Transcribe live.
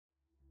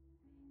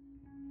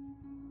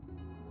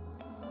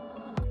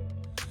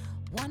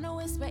Wanna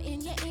whisper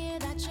in your ear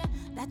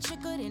that you're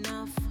good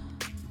enough.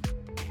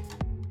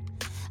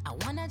 I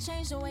wanna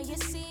change the way you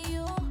see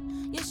you.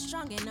 You're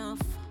strong enough.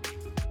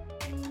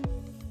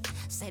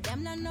 Say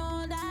them to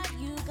know that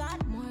you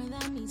got more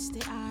than meets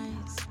the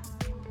eyes.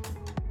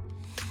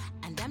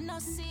 And them no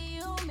see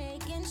you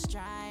making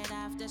stride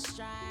after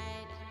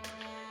stride.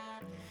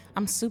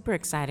 I'm super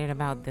excited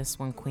about this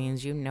one,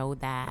 Queens. You know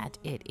that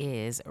it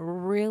is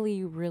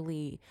really,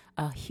 really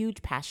a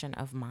huge passion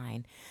of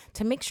mine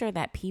to make sure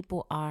that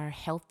people are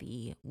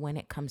healthy when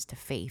it comes to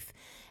faith.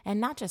 And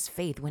not just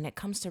faith, when it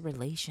comes to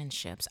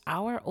relationships,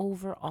 our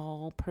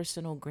overall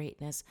personal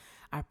greatness,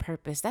 our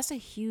purpose. That's a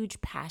huge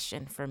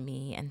passion for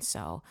me. And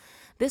so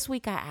this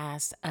week I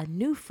asked a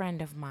new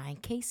friend of mine,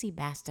 Casey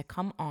Bass, to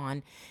come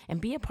on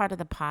and be a part of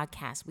the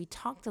podcast. We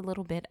talked a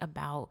little bit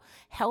about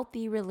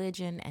healthy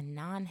religion and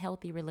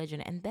non-healthy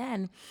religion. And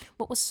then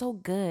what was so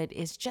good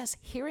is just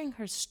hearing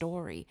her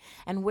story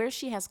and where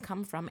she has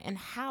come from and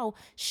how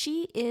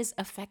she is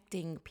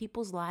affecting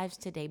people's lives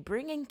today,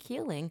 bringing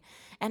healing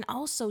and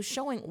also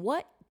showing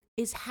what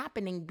is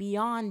happening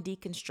beyond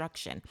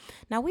deconstruction.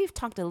 Now, we've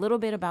talked a little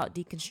bit about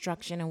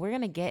deconstruction and we're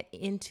going to get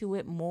into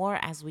it more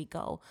as we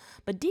go.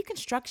 But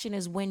deconstruction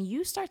is when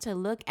you start to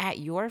look at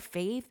your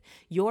faith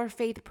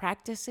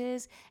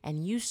practices,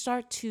 and you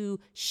start to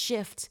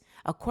shift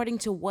according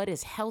to what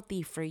is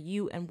healthy for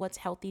you and what's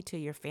healthy to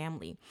your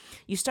family.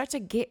 You start to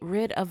get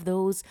rid of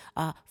those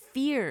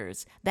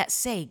fears that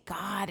say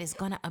God is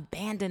going to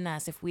abandon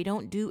us if we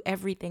don't do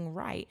everything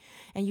right.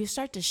 And you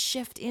start to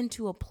shift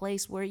into a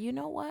place where, you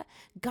know what?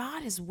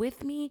 God is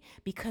with me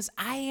because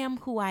I am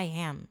who I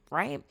am,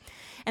 right?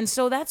 And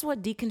so that's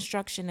what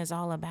deconstruction is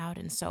all about.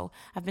 And so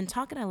I've been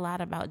talking a lot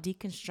about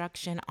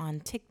deconstruction on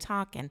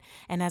TikTok. And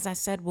as I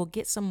said, we'll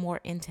get some more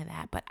into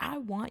that. But I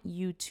want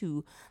you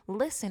to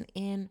listen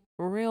in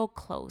real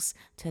close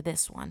to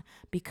this one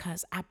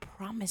because I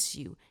promise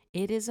you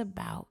it is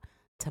about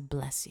to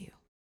bless you.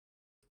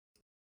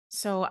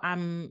 So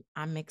I'm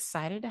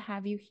excited to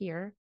have you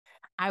here.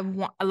 I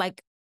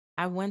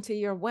went to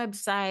your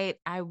website,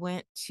 I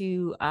went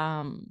to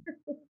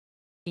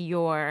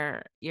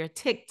your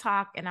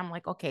TikTok, and I'm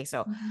like, okay,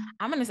 so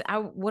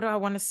Mhm, what do I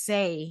want to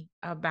say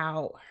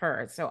about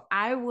her? So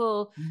I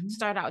will mhm.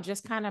 start out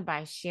just kind of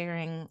by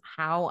sharing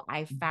how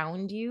I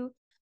found you,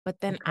 but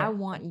then I Okay,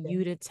 want okay,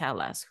 you to tell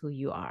us who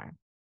you are.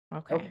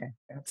 Okay. okay,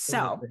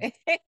 So, absolutely.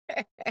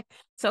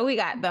 so we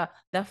got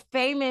the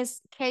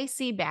famous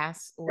Casey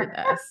Bass with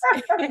us.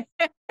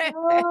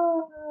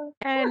 Oh.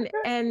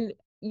 And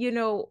you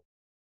know,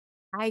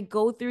 I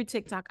go through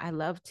TikTok. I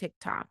love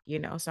TikTok,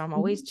 so I'm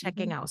always Mhm,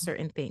 checking mhm, out mhm.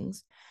 certain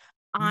things.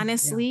 Yeah,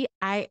 Honestly,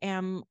 I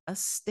am a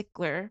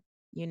stickler,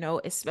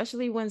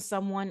 especially when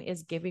someone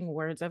is giving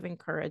words of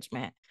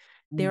encouragement.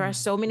 There are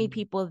so many mm.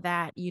 people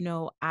that,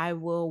 I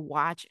will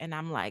watch and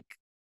I'm like,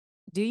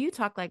 do you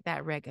talk like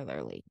that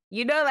regularly?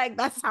 Like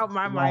that's how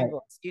my mind Right.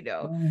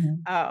 goes.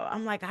 Mhm,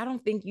 I'm like, I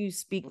don't think you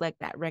speak like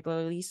that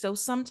regularly. So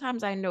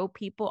sometimes I know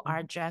people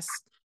are mhm.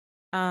 just,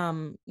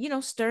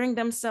 stirring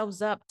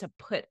themselves up to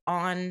put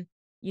on,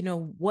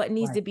 what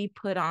needs to Right, be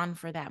put on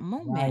for that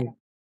moment. right,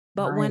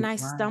 But when I right.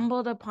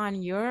 stumbled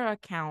upon your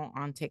account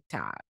on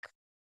TikTok,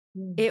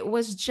 Mm, it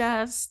was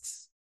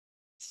just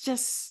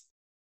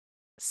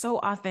so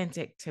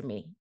authentic to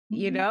me,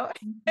 you mhm, know?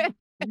 mhm.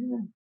 Yeah,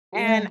 yeah.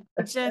 And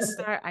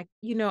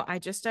I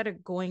just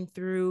started going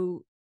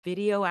through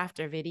video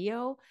after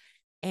video.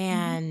 Mhm,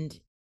 And,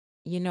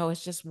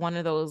 it's just one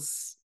of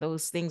those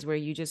things where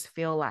you just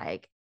feel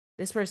like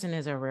this person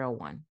is a real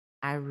one.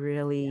 I yeah.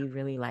 really,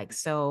 really like.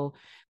 So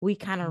we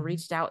kind of Mhm,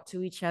 reached out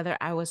to each other.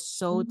 I was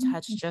so mhm,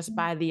 touched just mhm.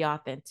 by the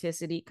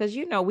authenticity because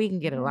we can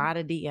get a Yeah. lot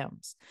of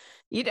DMs.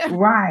 You know,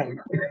 Right,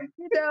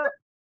 you know,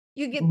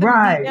 you get them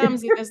right,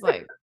 DMs and it's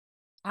like,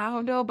 I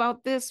don't know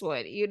about this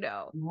one.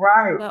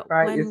 right, But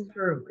right. It's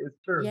true, it's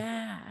true.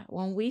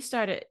 when we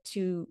started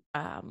to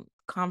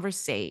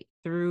conversate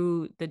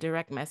through the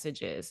direct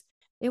messages,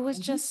 it was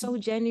Mhm, just so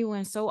mhm,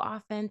 genuine, so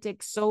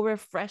authentic, so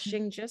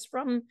refreshing just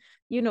from,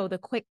 the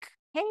quick,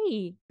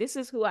 hey, this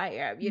is who I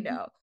am. mhm.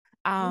 Yeah.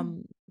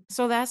 Um,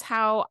 so that's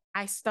how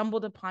I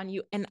stumbled upon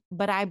you.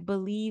 But I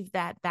believe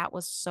that that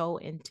was so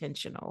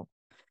intentional,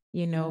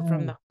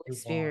 from the Holy It was.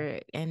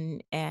 Spirit.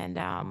 And It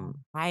was.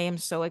 I am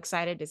so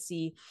excited to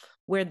see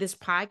where this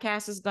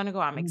podcast is going to go.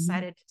 I'm Mhm,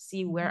 excited to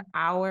see where mhm,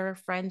 our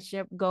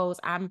friendship goes.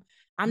 I'm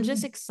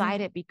just mhm, mhm,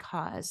 excited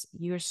because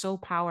you're so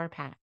power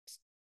packed.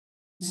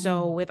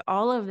 So mm, with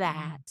all of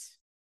that, mm.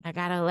 I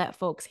got to let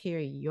folks hear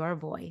your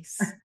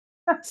voice.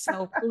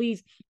 So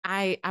please,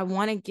 I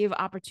want to give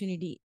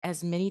opportunity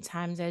as many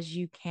times as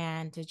you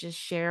can to just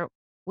share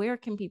where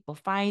can people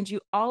find you,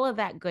 all of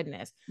that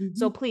goodness.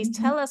 So Mhm, please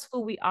tell mhm. us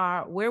who we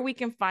are, where we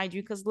can find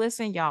you. Because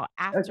listen, y'all,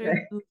 after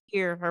Okay. you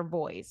hear her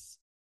voice,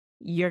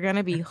 you're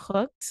gonna be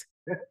hooked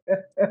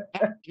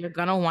and you're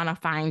gonna want to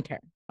find her.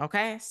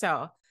 Okay,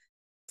 so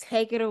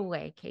take it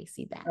away,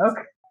 Casey Bass.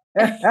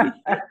 Okay.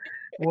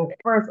 Well,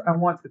 first, I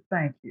want to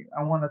thank you.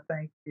 I want to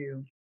thank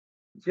you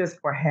just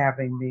for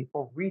having me,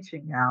 for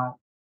reaching out.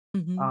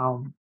 Mhm.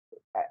 Um,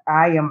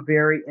 I am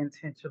very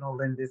intentional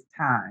in this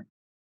time.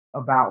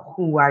 about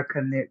who I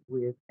connect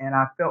with. And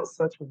I felt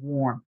such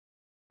warmth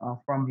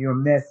from your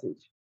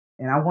message.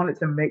 And I wanted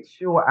to make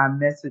sure I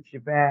message you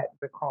back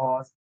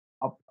because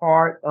a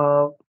part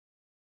of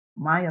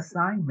my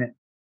assignment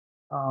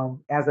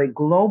as a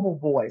global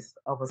voice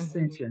of Hmm.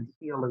 ascension,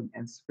 healing,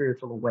 and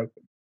spiritual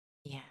awakening,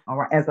 Yeah. all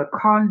right, as a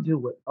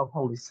conduit of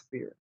Holy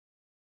Spirit,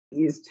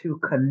 is to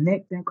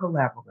connect and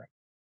collaborate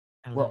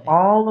I with love it.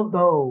 all of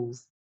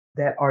those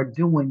that are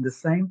doing the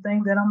same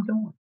thing that I'm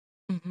doing,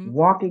 Hmm.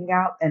 walking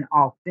out an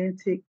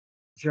authentic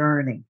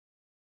journey,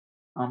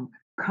 um,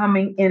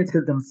 coming into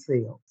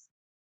themselves.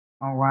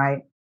 All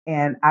right.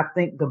 And I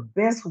think the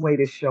best way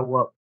to show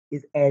up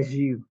is as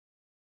you.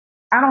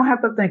 I don't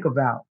have to think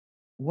about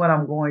what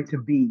I'm going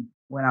to be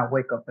when I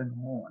wake up in the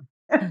morning.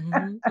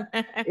 Hmm.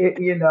 I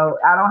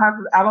don't have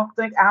to, I don't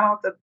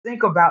have to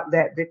think about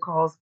that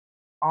because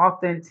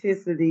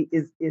authenticity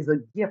is a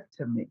gift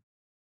to me.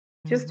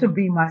 Just to Hmm.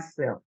 be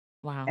myself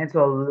Wow. and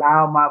to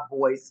allow my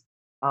voice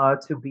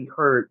to be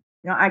heard.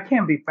 I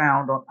can be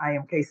found on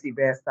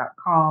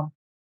iamkcbass.com.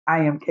 I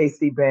am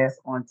KC Bass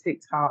on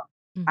TikTok.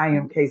 I Hmm.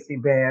 am KC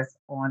Bass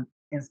on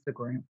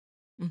Instagram.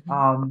 Hmm.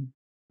 Um,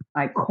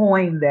 I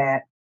coined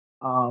that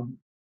um,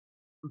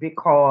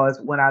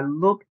 because when I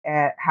look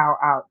at how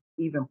I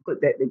even put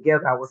that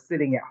together, I was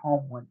sitting at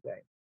home one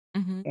day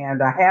Hmm.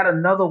 and I had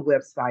another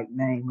website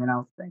name, and I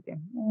was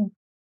thinking,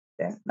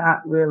 that's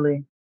not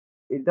really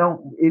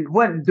it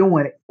wasn't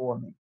doing it for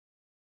me.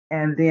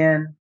 And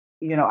then,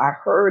 I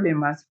heard in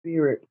my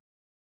spirit,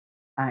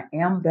 I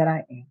am that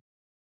I am.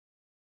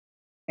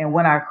 And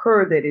when I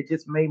heard that, it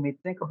just made me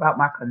think about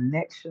my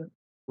connection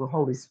with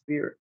Holy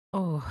Spirit.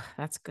 Oh,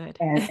 that's good.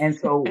 And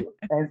so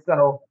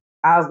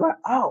I was like,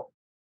 oh,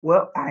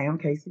 well, I am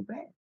Casey Bass.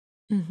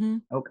 Hmm.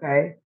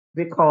 Okay.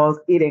 Because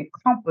it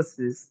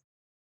encompasses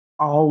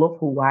all of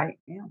who I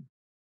am,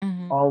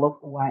 Hmm. all of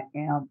who I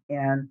am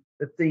and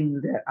the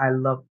thing that I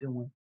love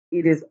doing.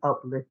 It is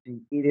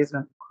uplifting. It is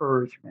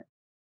encouragement.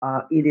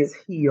 It is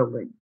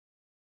healing.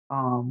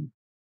 Um,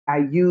 I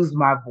use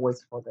my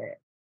voice for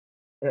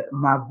that.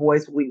 My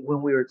voice, when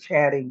we were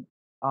chatting,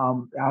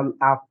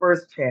 our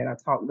first chat, I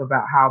talked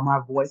about how my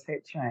voice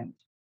had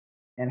changed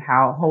and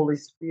how Holy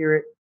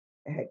Spirit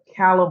had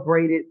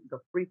calibrated the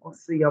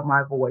frequency of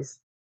my voice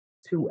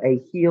to a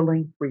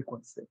healing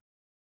frequency.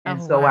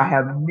 And Oh, so I wow.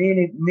 have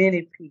many,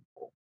 many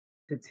people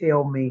to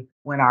tell me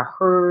when I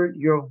heard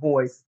your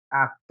voice,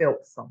 I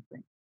felt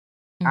something.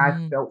 I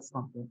Hmm. felt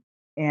something.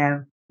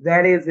 And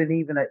that isn't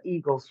even an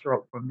ego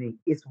stroke for me.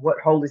 It's what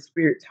Holy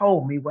Spirit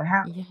told me what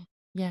happened. Yeah.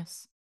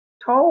 Yes.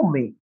 Told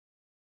me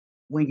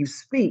when you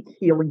speak,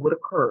 healing would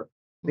occur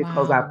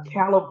because I've Wow.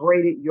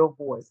 calibrated your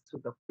voice to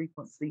the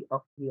frequency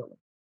of healing.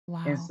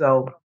 And Wow.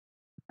 so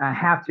I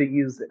have to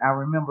use it. I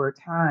remember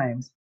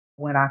times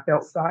when I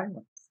felt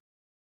silence,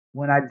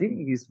 when I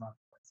didn't use my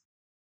voice,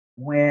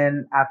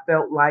 when I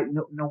felt like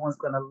no one's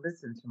going to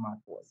listen to my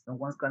voice, no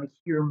one's going to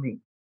hear me,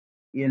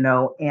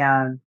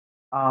 and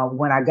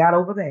when I got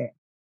over that,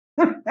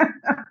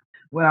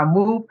 when I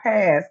moved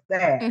past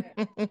that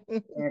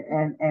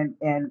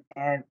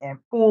and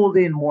pulled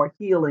in more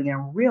healing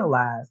and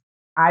realized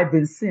I've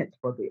been sent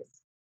for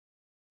this.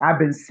 I've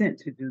been sent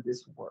to do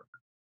this work.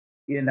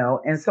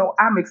 And so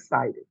I'm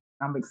excited.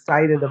 I'm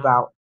excited Wow.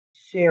 about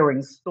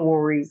sharing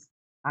stories.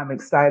 I'm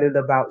excited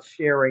about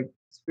sharing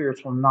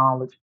spiritual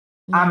knowledge.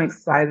 I'm Yeah.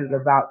 excited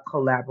about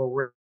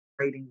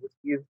collaborating with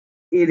you.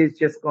 It is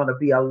just going to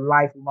be a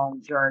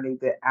lifelong journey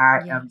that I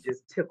am Yes.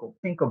 just tickled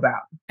pink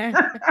about.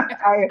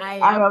 I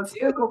I am am too.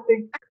 tickled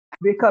pink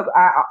because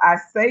I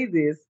say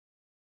this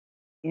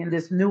in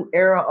this new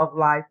era of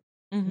life.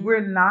 Hmm.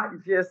 We're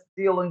not just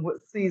dealing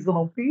with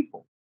seasonal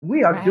people.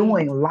 We are Right.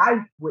 doing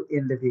life with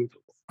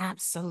individuals.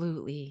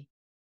 Absolutely.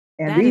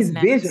 And That is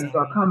these visions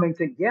are necessary. coming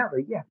together.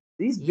 Yeah,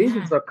 these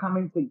visions Yeah. are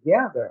coming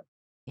together.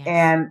 Yes.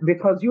 And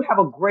because you have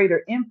a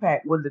greater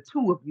impact when the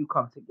two of you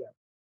come together.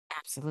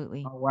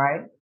 Absolutely. All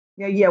right.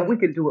 Yeah, we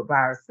can do it by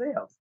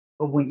ourselves.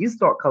 But when you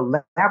start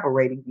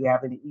collaborating, you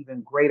have an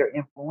even greater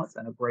influence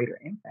and a greater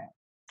impact.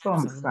 So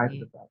I'm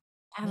excited Absolutely. about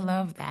I it.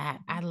 love that.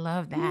 I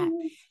love that.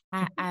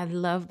 Mhm. I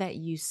love that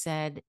you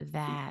said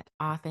that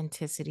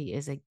authenticity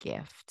is a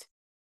gift.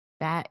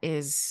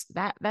 That's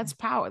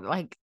power.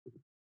 Like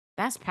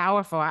that's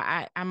powerful.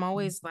 I'm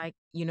always like,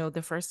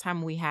 the first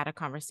time we had a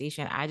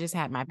conversation, I just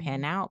had my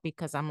pen Mhm. out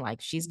because I'm like,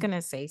 she's Mhm.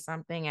 gonna say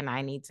something and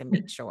I need to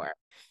make sure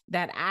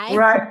that I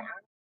Right.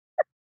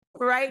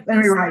 write Let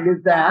me these write things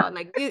this down. down.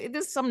 Like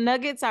this some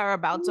nuggets are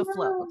about to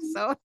flow.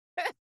 So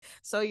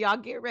so y'all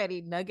get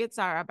ready. Nuggets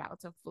are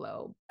about to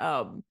flow.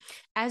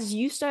 As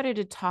you started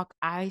to talk,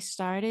 I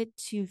started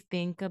to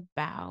think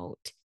about,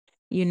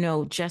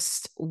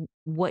 just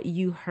what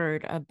you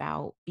heard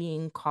about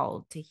being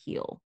called to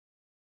heal.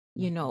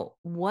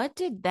 What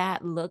did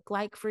that look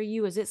like for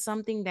you? Is it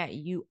something that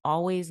you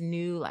always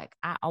knew? Like,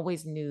 I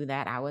always knew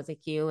that I was a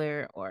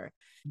healer, or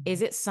is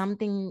Mhm. it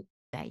something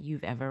that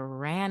you've ever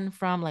ran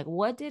from? Like,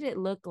 what did it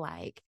look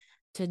like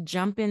to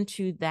jump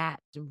into that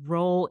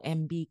role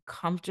and be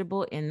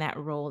comfortable in that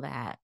role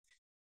that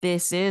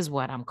this is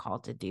what I'm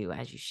called to do,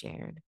 as you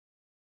shared?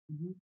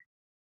 Mhm.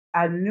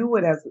 I knew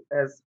it as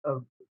a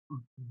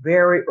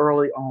very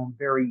early on,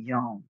 very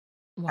young.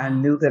 I Wow.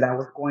 knew that I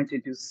was going to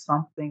do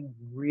something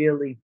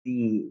really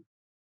big.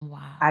 I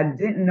Wow.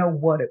 didn't know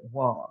what it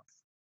was.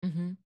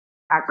 Mhm.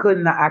 I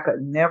could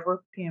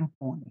never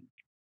pinpoint it.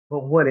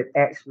 But what it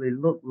actually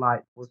looked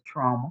like was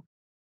trauma,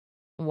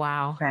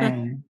 Wow.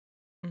 pain,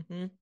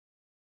 Mhm.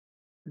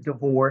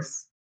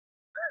 divorce,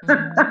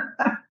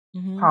 Mhm.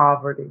 Mhm.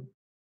 poverty.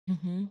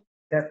 Mhm.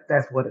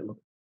 That's what it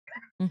looked.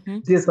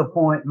 Mhm.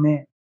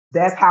 Disappointment.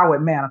 That's how it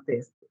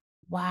manifested.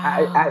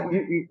 Wow.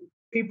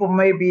 People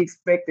may be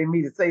expecting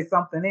me to say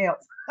something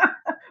else,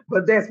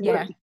 but that's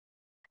what Yeah.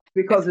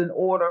 because in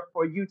order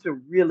for you to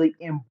really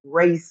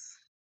embrace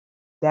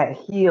that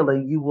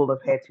healing, you will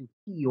have had to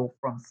heal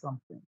from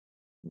something.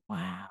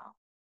 Wow.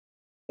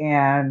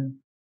 And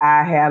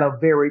I had a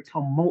very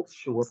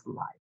tumultuous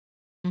life,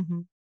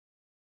 Mhm.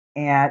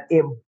 and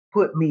it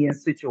put me in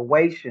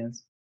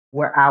situations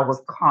where I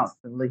was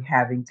constantly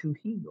having to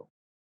heal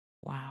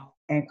Wow.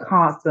 and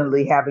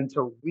constantly having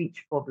to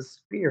reach for the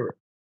spirit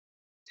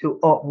to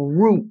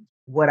uproot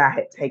what I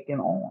had taken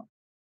on.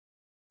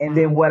 And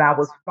then Wow. what I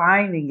was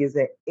finding is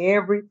that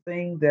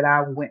everything that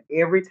I went,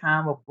 every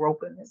time of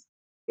brokenness,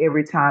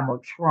 every time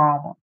of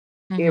trauma,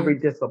 every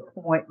Mhm.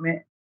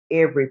 disappointment,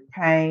 every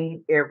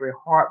pain, every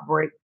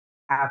heartbreak,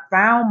 I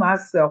found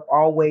myself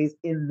always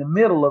in the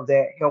middle of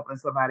that helping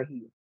somebody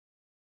heal.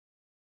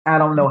 I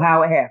don't know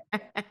how it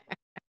happened.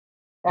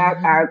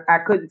 Mhm. I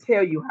couldn't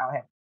tell you how it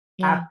happened.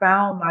 I Yeah.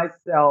 found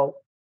myself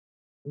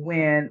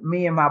when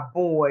me and my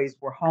boys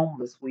were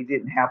homeless, we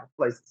didn't have a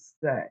place to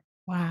stay.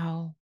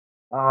 Wow.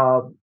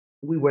 Um,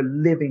 we were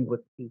living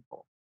with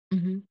people.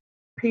 Mhm.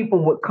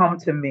 People would come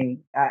to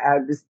me. I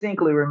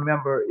distinctly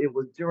remember it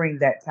was during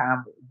that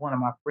time one of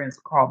my friends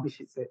called me.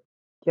 She said,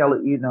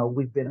 Kelly,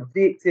 we've been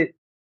evicted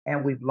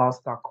and we've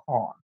lost our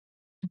car.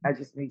 Mhm. I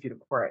just need you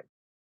to pray.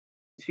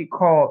 She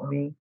called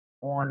me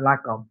on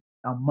like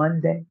a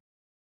Monday.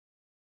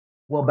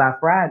 Well, by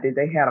Friday,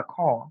 they had a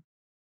car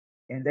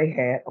and they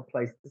had a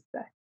place to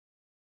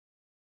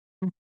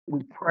stay.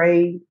 We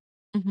prayed,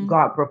 Mhm.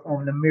 God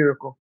performed a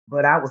miracle,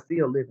 but I was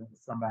still living with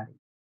somebody.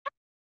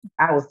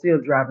 I was still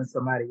driving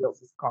somebody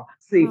else's car.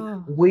 See,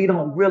 Oh, we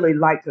don't really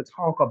like to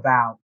talk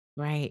about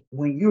right.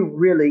 when you're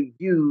really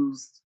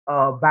used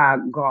by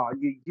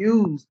God, you're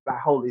used by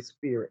Holy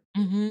Spirit.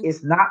 Mhm.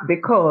 It's not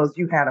because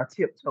you had a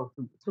tiptoe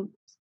through the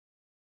tubes,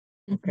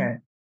 Mhm.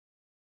 okay?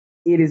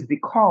 It is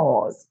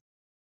because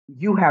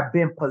you have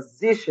been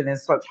positioned in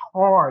such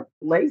hard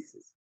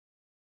places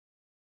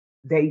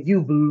that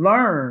you've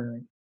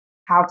learned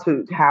how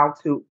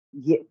to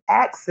get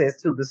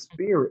access to the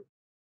spirit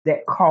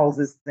that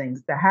causes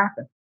things to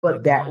happen. My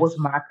But that was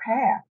gosh. my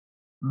path.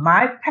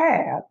 My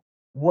path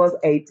was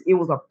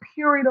a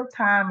period of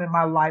time in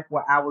my life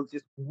where I was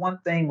just one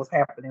thing was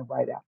happening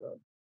right after another.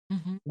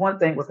 Mhm. One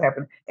thing was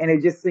happening, and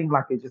it just seemed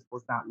like it just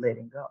was not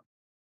letting go.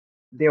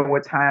 There were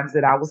times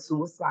that I was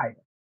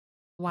suicidal.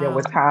 There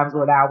were Wow. times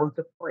when I was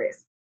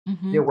depressed. There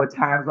Mhm. were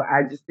times where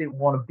I just didn't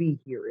want to be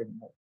here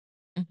anymore.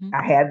 Mhm.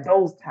 I had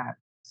those times.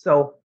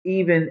 So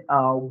even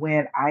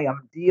when I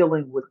am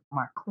dealing with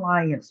my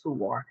clients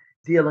who are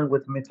dealing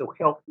with mental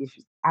health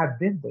issues, I've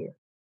been there.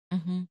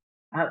 Mhm.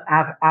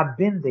 I've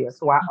been there,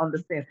 so I Mhm.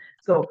 understand.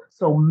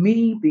 So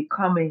me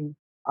becoming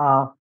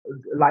uh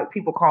like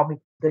people call me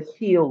the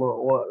healer,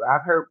 or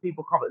I've heard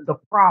people call it the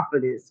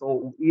prophetess,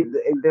 or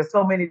there's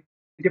so many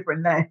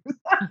different names.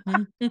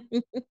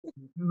 Mhm.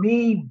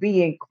 Me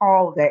being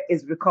called that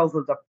is because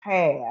of the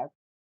path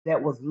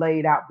that was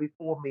laid out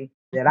before me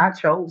that I Mhm.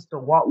 chose to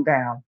walk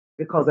down.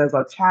 Because as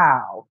a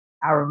child,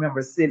 I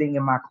remember sitting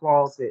in my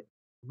closet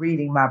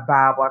reading my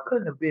Bible. I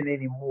couldn't have been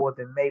any more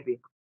than maybe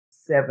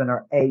 7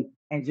 or 8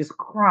 and just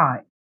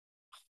crying.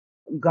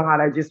 God,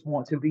 I just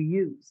want to be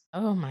used.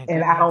 Oh my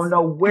And I don't goodness.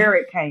 know where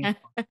it came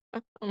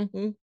from.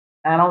 Mhm.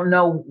 I don't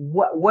know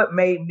what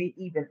made me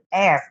even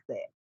ask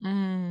that.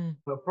 Mm.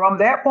 But from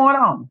that point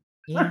on,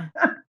 Yeah.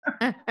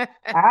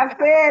 I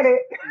said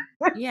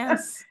it.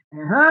 Yes.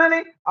 And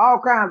honey, all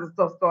kinds of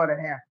stuff started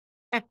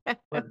happening.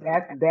 But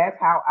that's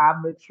how I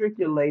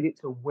matriculated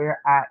to where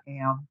I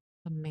am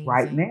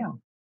right Amazing. now.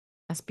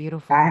 That's I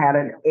beautiful. had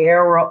an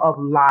era of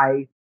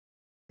life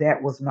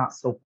that was not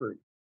so pretty.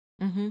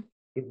 Mhm.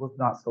 It was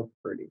not so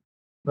pretty.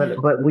 Yeah.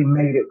 But we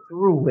made it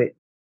through it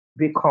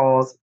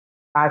because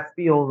I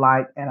feel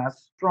like, and I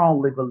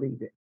strongly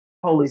believe it,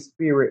 Holy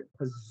Spirit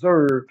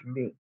preserved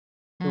me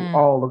through Mm.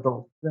 all of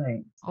those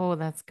things. Oh,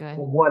 that's good.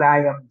 For what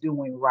I am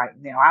doing right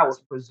now, I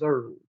was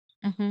preserved.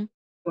 Mhm.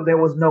 So there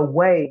was no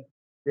way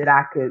that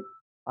I could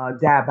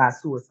die by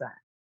suicide.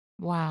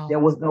 There Wow.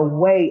 was no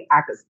way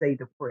I could stay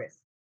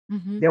depressed.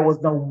 Mhm. There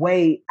was no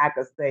way I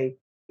could stay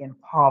in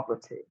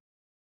poverty.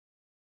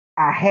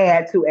 I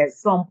had to at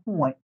some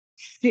point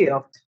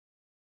shift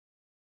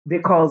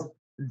because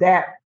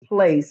that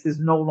place is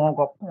no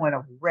longer a point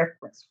of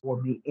reference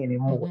for me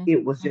anymore. Mhm.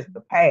 It was just a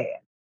Mhm.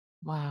 past.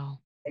 Wow.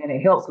 And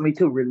it helps me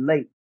to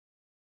relate.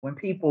 When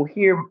people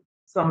hear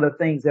some of the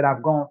things that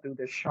I've gone through,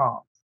 they're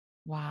shocked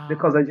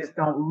because Wow. I just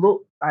don't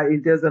look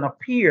it doesn't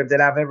appear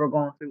that I've ever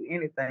gone through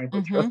anything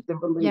but Mm-hmm. trust and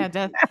Yeah,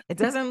 believe. it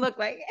doesn't look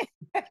like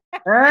it.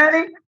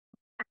 Honey,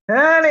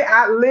 honey,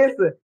 I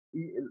listen.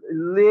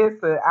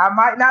 Listen, I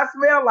might not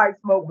smell like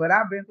smoke, but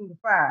I've been through the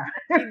fire.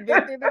 You've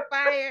been through the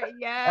fire. I've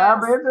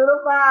Yes. been through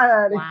the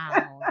fire, honey.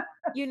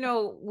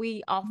 Wow.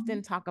 We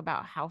often talk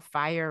about how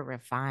fire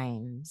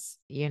refines,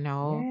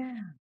 Yeah.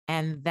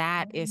 and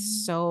that is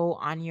Mhm. so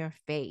on your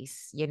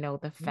face,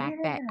 the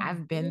fact that Yeah.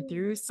 I've been Yeah.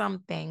 through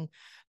something,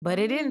 but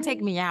it didn't take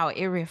Mhm. me out.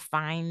 It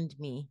refined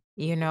me.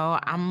 I'm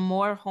Right.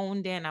 more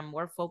honed in, I'm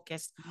more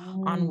focused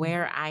on Mm.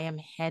 where I am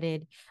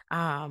headed.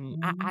 I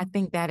Mhm.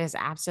 think that is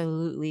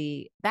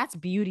absolutely, that's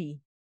beauty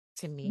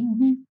to me.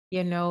 Mhm.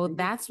 It is.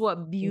 That's what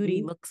It beauty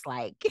is. looks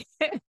like.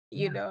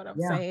 You Yeah. know what I'm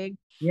Yeah. saying?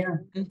 Yeah.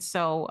 And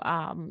so,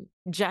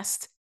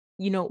 just,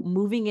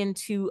 moving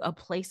into a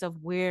place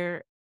of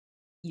where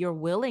you're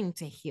willing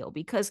to heal,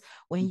 because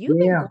when you've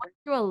been Yeah. going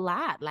through a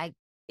lot, like,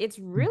 it's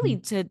really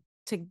Mhm.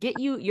 to get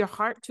your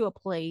heart to a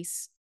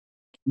place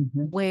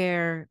Mhm.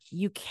 where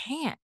you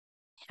can't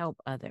help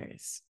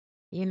others.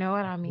 You know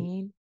what I Right.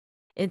 mean?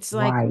 It's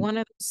like Right. one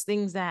of those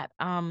things that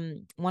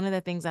one of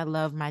the things I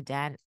love, my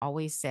dad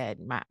always said,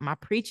 my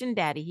preaching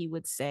daddy, he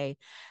would say,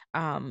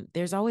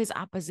 there's always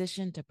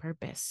opposition to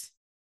purpose,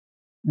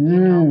 you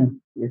know?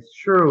 It's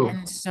true.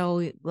 And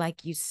so,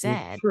 like you It's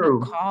said, the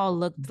true. call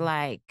looked Mhm.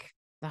 like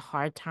the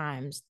hard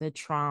times, the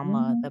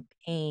trauma, the Mhm.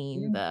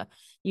 pain, Yeah.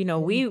 Yeah.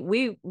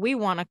 we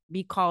want to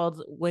be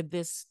called with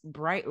this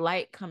bright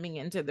light coming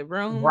into the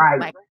room, Right.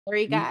 like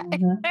Harry got.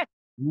 Mhm.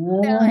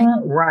 They're like,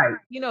 Mhm. Right.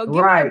 give me a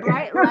Right.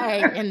 bright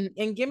light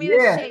and give me the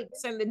Yeah.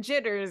 shakes and the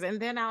jitters, and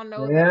then I'll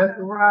know that That's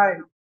I'm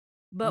right.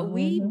 but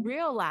we Mhm.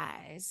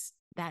 realize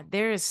that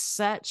there is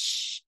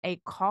such a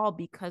call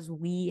because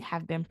we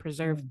have been Yeah.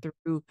 preserved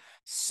through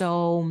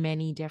so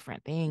many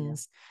different Yeah.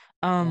 things.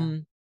 Yeah.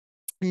 Um,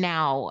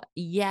 Now,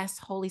 yes,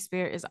 Holy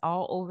Spirit is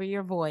all over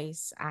your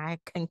voice. I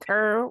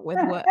concur with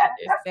what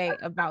others say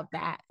about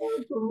that. Now,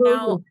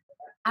 Absolutely.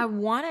 I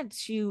wanted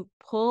to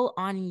pull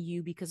on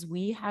you because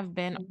we have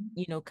been,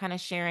 Mhm. kind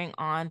of sharing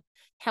on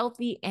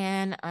healthy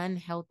and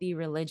unhealthy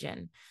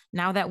religion.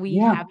 Now that we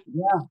Yeah. have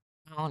Yeah.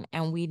 down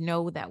and we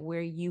know that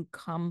where you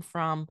come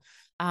from,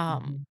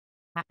 um Mhm.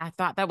 I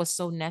thought that was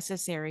so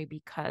necessary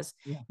because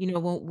Yeah.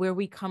 where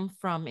we come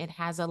from, it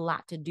has a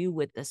lot to do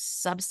with the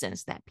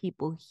substance that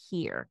people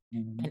hear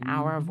in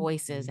our Mhm.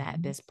 voices at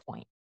Mhm. this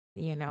point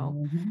you know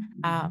Mhm.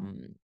 Mhm.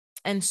 um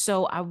and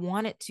so I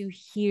wanted to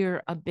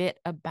hear a bit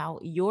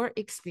about your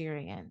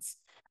experience.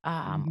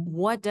 Mhm.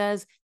 What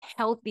does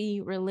healthy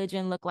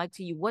religion look like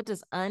to you? What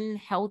does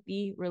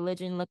unhealthy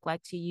religion look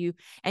like to you?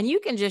 And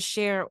you can just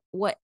share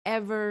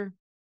whatever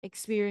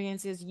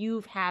experiences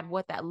you've had,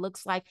 what that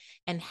looks like,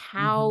 and Mhm.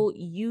 how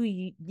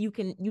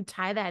you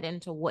tie that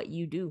into what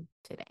you do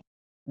today.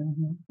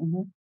 Mhm.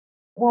 Mhm.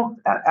 Well,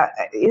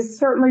 it's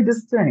certainly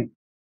distinct.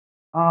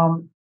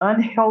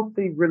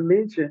 Unhealthy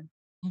religion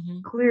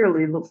Hmm.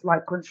 clearly looks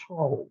like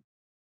control,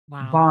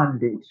 Wow.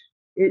 bondage.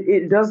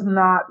 It does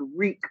not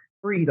wreak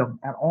freedom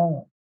at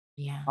all.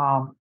 Yeah.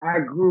 I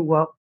grew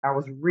up, I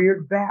was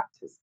reared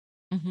Baptist.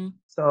 Hmm.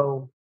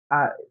 So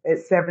at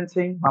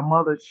 17, my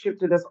mother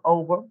shifted us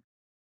over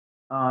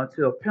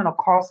to a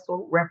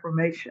Pentecostal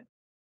Reformation.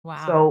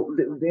 Wow. So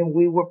then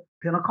we were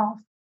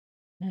Pentecostal.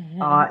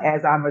 Hmm.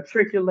 As I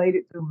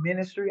matriculated through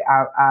ministry,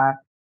 I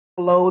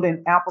flowed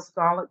in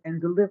apostolic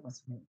and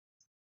deliverance ministry.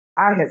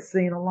 I had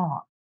seen a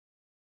lot.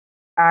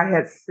 I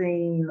had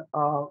seen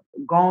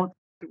gone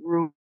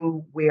through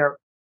where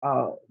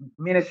uh,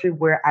 ministry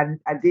where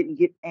I didn't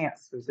get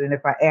answers, and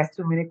if I asked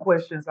too many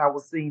questions, I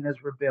was seen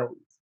as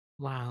rebellious.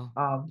 Wow.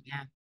 Um,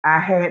 Yeah. I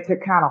had to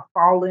kind of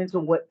fall into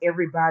what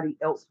everybody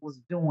else was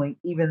doing,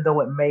 even though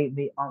it made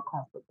me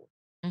uncomfortable.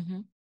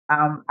 Hmm.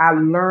 I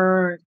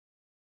learned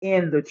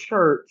in the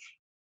church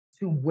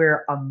to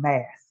wear a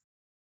mask.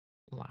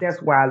 Wow.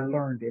 That's where I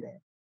learned it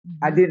at.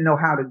 I Hmm. didn't know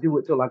how to do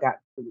it till I got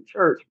to the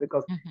church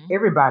because Hmm.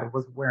 everybody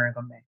was wearing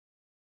a mask.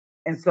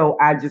 And so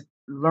I just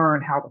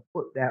learned how to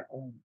put that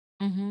on.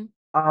 Hmm.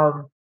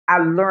 Um, I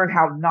learned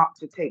how not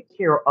to take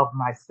care of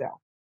myself.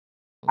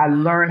 I Wow.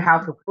 learned how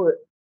to put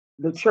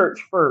the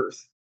church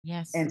first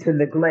Yes. and to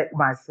neglect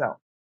myself.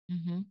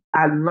 Hmm.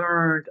 I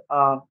learned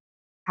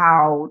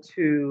how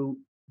to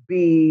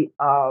be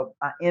an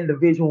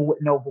individual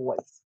with no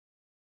voice,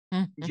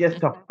 just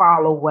to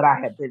follow what I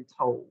had been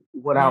told.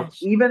 Yeah.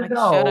 Even Like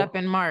shut up though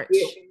and it, march.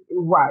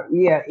 right,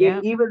 yeah,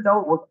 Yep. even though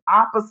it was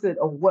opposite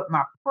of what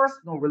my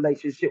personal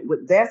relationship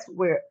with, that's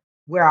where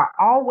I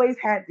always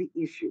had the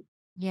issue.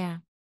 Yeah.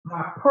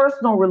 My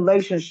personal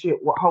relationship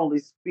with Holy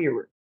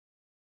Spirit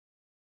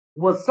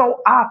was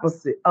so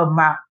opposite of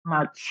my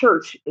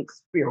church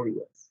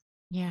experience,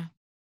 Yeah.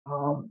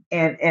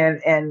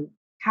 and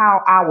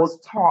how I was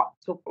taught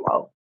to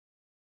flow.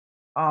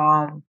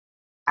 Um,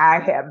 I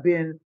have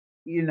been,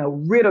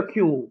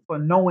 ridiculed for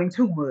knowing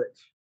too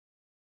much.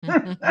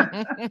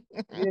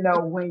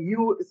 When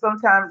you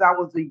sometimes I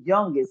was the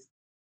youngest,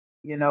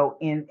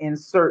 in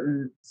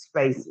certain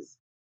spaces,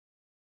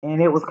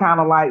 and it was kind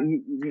of like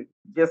you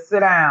just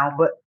sit down.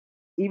 But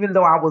even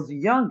though I was the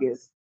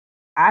youngest,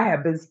 I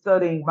have been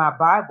studying my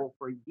Bible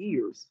for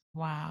years,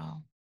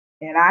 Wow.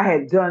 and I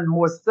had done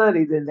more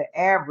study than the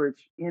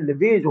average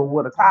individual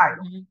with a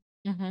title. Mhm.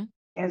 Mhm.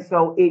 And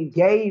so it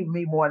gave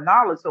me more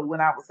knowledge. So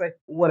when I would say,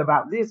 what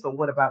about this or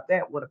what about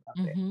that? What about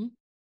that? Mhm.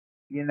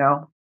 You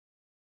know?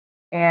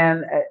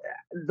 And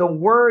the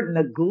word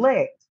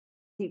neglect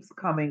keeps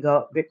coming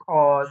up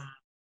because Wow.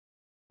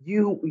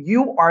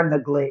 you are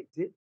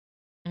neglected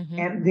Mhm.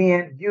 and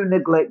then you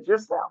neglect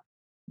yourself.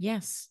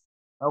 Yes.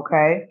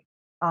 Okay.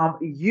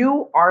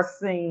 You are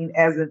seen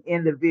as an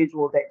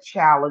individual that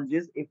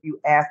challenges if you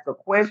ask the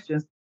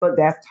questions, but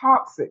that's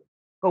toxic.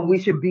 So we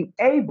should be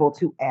able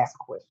to ask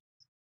questions.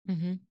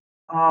 Mhm.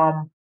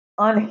 Um,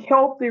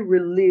 Unhealthy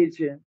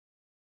religion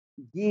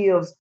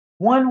gives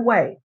one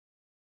way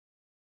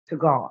to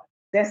God.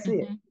 That's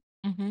it. Mhm.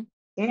 Mhm.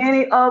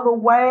 Any other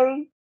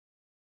way,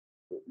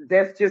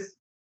 that's just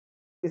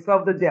it's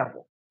of the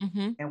devil.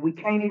 Mhm. And we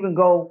can't even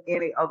go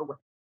any other way.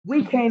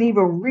 We Mhm. can't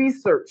even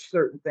research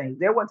certain things.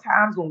 There were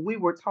times when we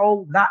were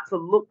told not to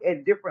look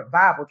at different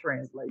Bible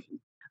translations.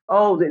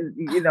 Oh,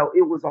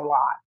 it was a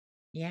lot.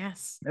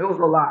 Yes. It was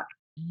a lot.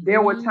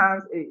 There were Mhm.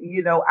 times,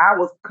 I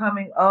was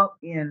coming up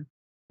in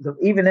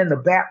even in the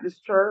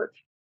Baptist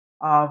church.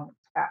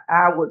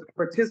 I would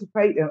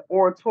participate in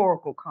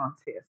oratorical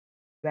contests.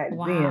 Back then,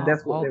 Wow.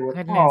 that's what they Oh were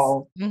goodness.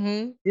 called.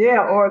 Mhm. Yeah,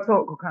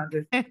 oratorical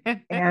contests.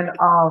 And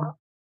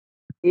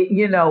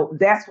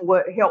that's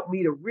what helped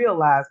me to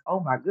realize, oh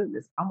my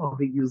goodness, I'm gonna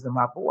be using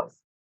my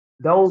voice.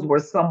 Those were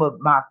some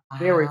of my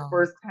very Wow.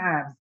 first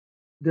times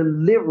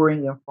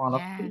delivering in front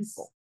of Yes.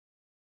 people,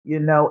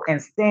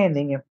 and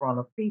standing in front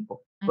of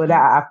people. But Mhm.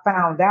 I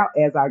found out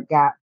as I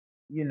got,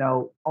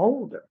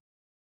 older,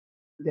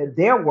 that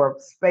there were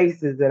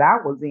spaces that I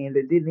was in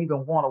that didn't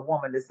even want a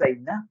woman to say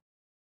nothing.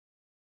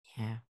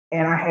 Yeah.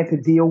 And I had to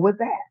deal with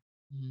that.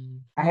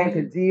 I had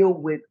to Mhm. deal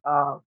with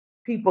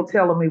people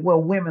telling me,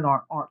 well, women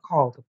aren't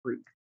called to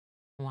preach.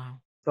 Wow.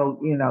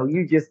 So,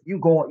 you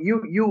going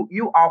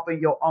you off in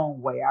your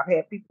own way. I've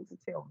had people to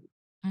tell me.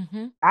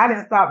 Mhm. I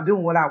didn't stop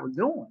doing what I was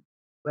doing,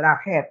 but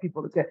I've had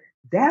people to tell.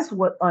 That's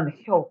what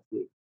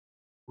unhealthy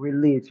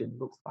religion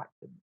looks like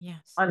to me.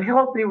 Yes.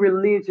 Unhealthy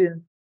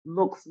religion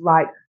looks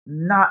like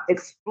not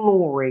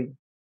exploring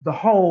the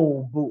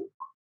whole book,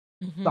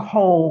 the Mhm.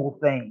 whole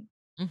thing.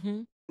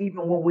 Mhm.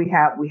 Even when we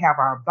have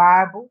our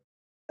Bible,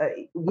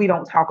 we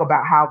don't talk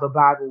about how the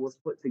Bible was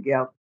put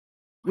together.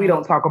 We don't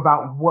Right. talk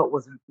about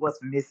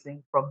what's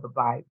missing from the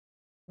Bible.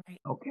 Right.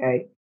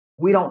 Okay.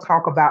 We don't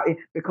talk about it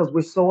because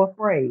we're so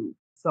afraid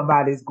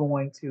somebody's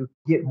going to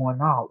get more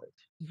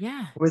knowledge.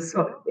 We're Yes.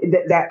 so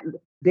that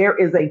there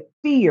is a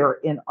fear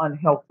in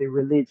unhealthy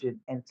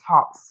religion and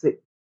toxic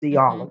Mhm.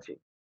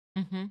 theology.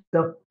 Mhm.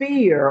 The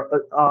fear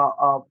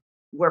of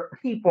where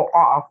people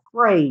are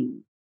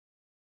afraid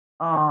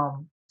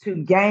to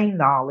gain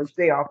knowledge,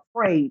 they are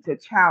afraid to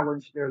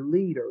challenge their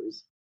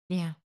leaders,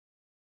 Yeah.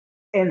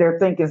 and they're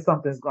thinking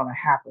something's going to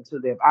happen to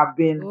them. I've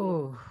been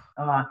Ooh.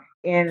 Uh,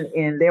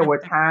 and there were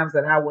times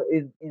that I was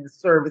in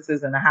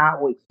services and I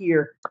would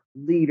hear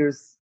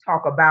leaders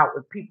talk about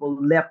when people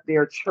left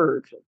their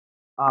church,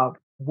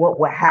 what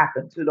would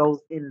happen to those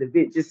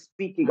individuals. Just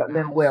speaking My of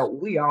them, gosh. well,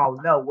 we all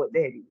know what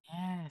that is.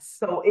 Yes.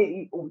 So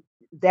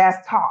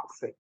that's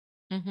toxic.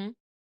 Mhm.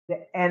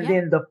 And Yeah.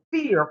 then the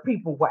fear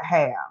people would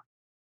have,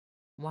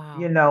 Wow.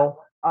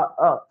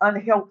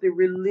 unhealthy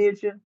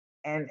religion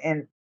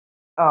and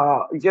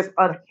just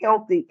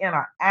unhealthy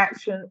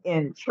interaction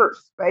in church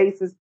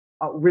spaces,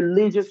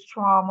 religious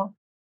trauma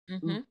l-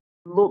 Mhm.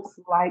 looks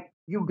like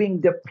you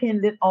being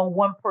dependent on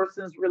one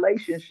person's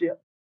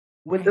relationship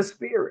with the Right.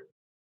 spirit,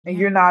 and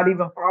Yeah. you're not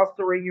even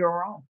fostering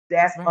your own.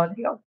 That's Right.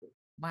 unhealthy.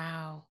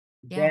 Wow.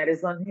 Yeah. That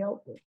is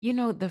unhealthy. The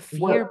What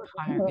fear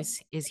part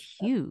is huge. it's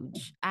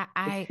huge. It's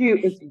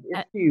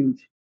Uh,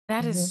 huge.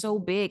 that is Hmm. so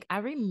big. I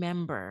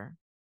remember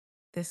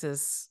this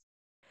is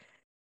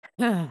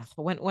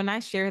when I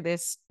share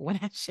this when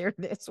I share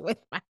this with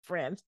my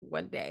friends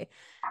one day,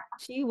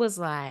 she was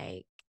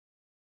like,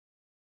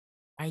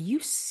 "Are you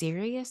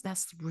serious?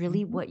 That's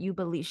really Hmm. what you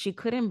believe?" She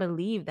couldn't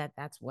believe that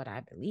that's what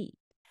I believe.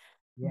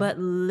 Yeah. But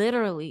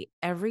literally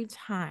every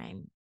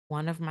time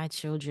one of my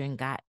children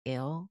got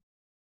ill,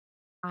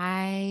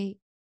 I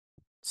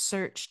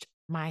searched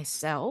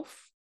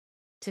myself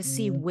to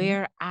see Hmm.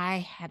 where I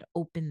had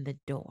opened the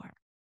door.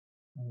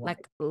 Right.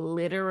 Like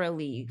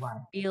literally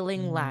Right.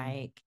 feeling Mm.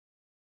 like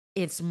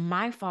it's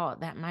my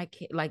fault that my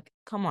kid, like,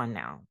 come on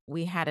now.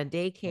 We had a Right.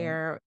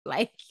 daycare,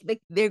 like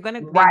they go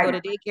Right. to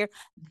daycare,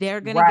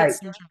 they're gonna get Right.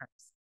 some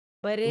germs.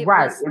 But it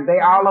Right. was And they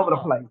my all over the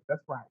fault. place.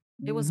 That's right.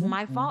 It was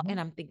my fault. Hmm. And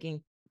I'm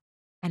thinking,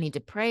 I need to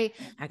pray.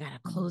 I gotta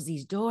close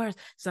these doors.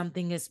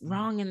 Something is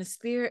wrong in the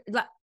spirit.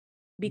 Like, Hmm.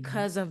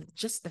 because of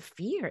just the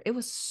fear. It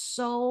was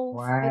so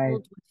Right.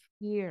 filled with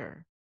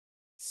fear.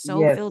 So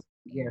Yes. filled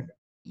with Yes. fear.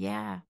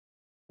 Yeah.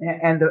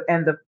 And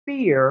the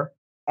fear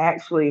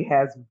actually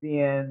has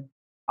been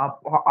a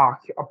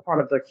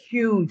part of the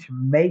huge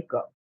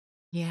makeup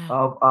Yeah.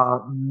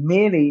 of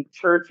many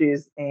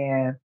churches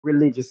and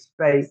religious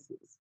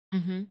spaces.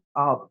 Mhm.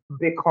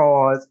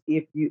 Because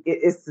if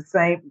it's the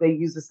same, they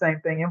use the same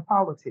thing in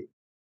politics.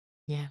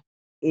 Yeah.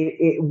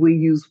 We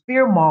use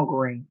fear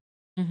mongering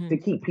to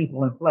Mhm. keep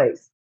people in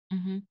place.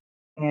 Mhm.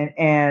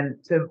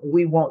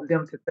 We want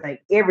them to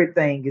think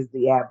everything is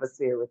the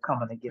adversary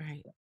coming against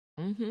Right.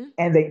 them. Mhm.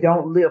 And they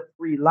don't live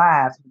free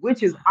lives,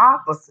 which is Wow.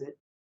 opposite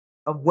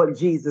of what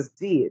Jesus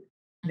did.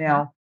 Mhm.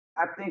 Now,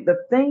 I think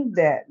the thing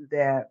that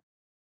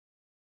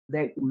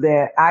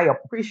I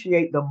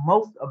appreciate the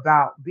most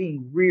about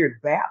being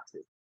reared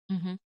Baptist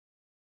Mhm.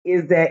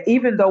 is that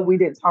even though we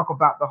didn't talk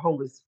about the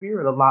Holy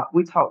Spirit a lot,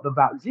 we talked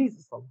about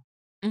Jesus a lot.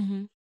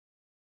 Mhm.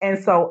 And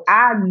so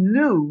I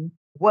knew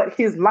what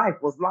his life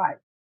was like.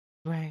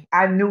 Right.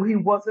 I knew he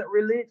wasn't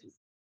religious.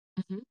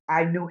 Mhm.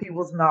 I knew he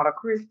was not a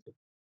Christian.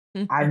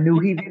 I knew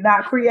he did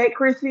not create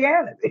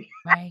Christianity.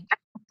 Right.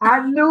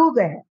 I knew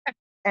that.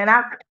 And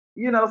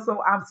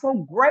so I'm so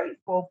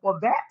grateful for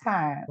that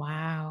time,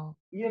 Wow.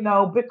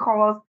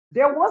 because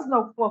there was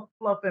no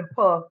fluff and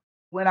puff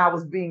when I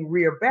was being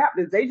real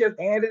Baptist. They just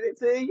handed it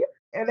to you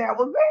and that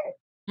was it.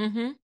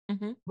 Mhm.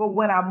 Mhm. But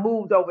when I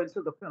moved over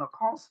to the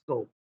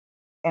Pentecostal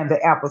and the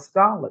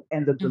apostolic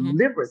and the Mhm.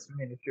 deliverance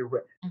ministry,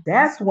 Mhm.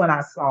 that's when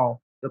I saw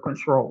the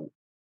control.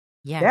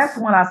 That's Yes.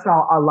 when I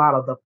saw a lot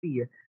of the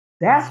fear.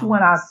 That's Wow.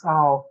 when I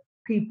saw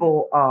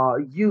people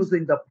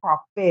using the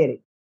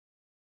prophetic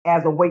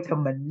as a way to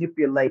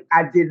manipulate.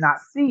 I did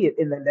not see it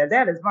in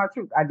that is my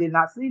truth. I did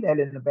not see that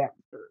in the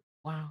Baptist church.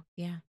 Wow.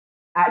 Yeah.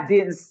 I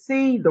didn't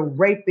see the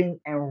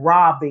raping and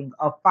robbing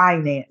of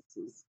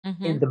finances in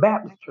Mhm. the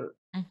Baptist church.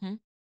 Mhm.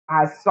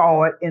 I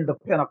saw it in the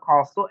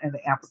Pentecostal and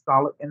the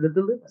apostolic and the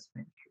deliverance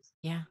ministries.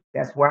 Yeah.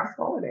 That's where I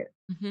saw it at.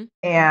 Mhm. Mhm.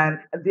 And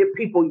the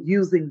people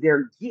using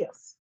their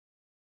gifts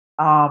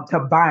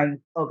to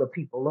bind other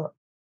people up.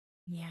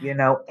 Yeah.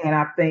 And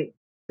I think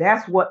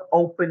that's what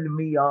opened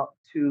me up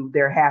to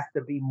there has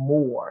to be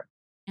more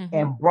Mhm.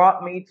 and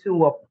brought me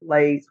to a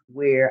place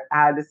where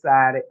I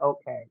decided,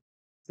 okay,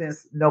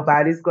 since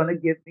nobody's going to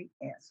give me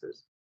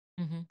answers,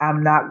 Mhm.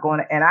 I'm not going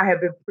to. And I have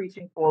been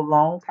preaching for a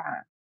long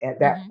time at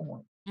that Mhm.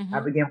 point. I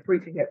Mhm. began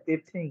preaching at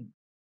 15.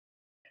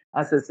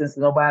 I said, since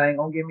nobody ain't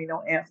going to give me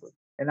no answers,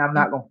 and I'm Mhm.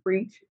 not going to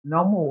preach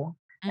no more,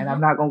 and I'm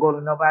Mhm. not going to go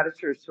to nobody's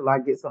church till I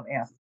get some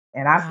answers.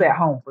 And I sat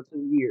Wow. home for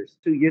 2 years,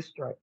 2 years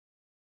straight,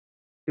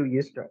 2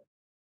 years straight.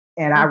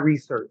 And I Mm.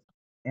 researched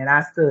and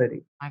I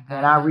studied My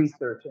and I God.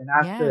 researched and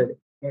I Yeah. studied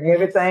and Yes.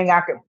 everything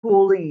I could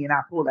pull in,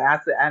 I pulled it. I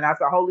said,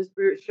 Holy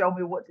Spirit, show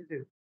me what to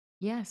do.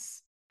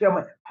 Yes. Show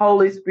me.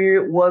 Holy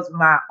Spirit was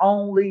my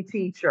only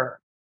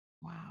teacher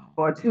Wow.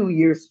 for 2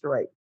 years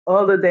straight.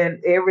 Other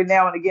than every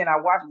now and again, I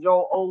watch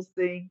Joel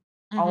Osteen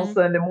on Mhm.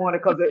 Sunday morning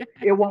because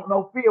it won't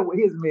no fear with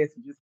his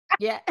messages.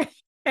 Yeah.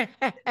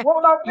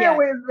 Won't no fear Yeah.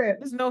 with his There's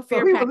messages. no So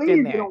fear he was packed in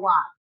easy to there. watch.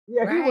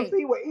 Yeah, he was Right.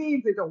 he was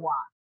easy to watch.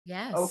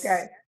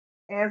 Okay. Yes.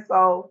 And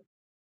so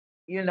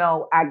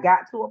I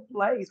got to a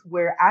place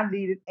where I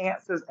needed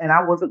answers and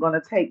I wasn't going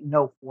to take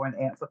no for an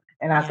answer.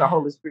 And I said, Yeah.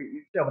 Holy Spirit,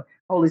 you show me.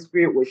 Holy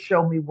Spirit would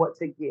show me what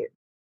to get.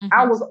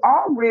 I Mhm. was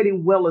already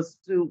well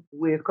astute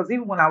with, because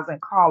even when I was in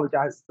college,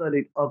 I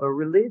studied other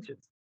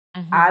religions.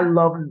 I Mhm.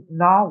 love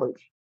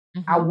knowledge.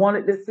 I Mhm.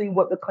 wanted to see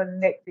what the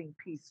connecting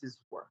pieces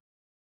were,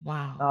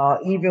 Wow.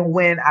 even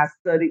when I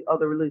studied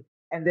other religions.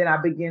 And then I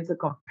began to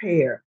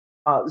compare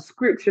the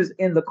scriptures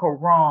in the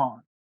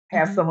Quran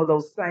have Mhm. some of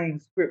those same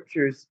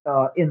scriptures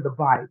in the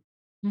Bible.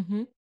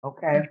 Mhm.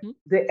 Okay. Mhm.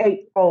 The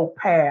Eightfold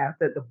Path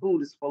that the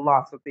Buddhist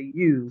philosophy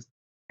used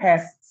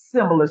has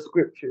similar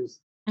scriptures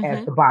as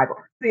Mhm. the Bible.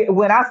 See,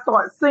 when I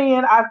start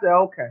seeing, I said,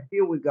 okay,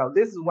 here we go.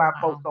 This is why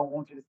folks Wow. don't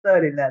want you to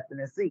study nothing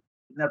and see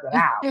nothing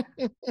out,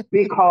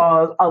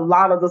 because a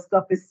lot of the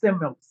stuff is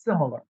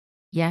similar.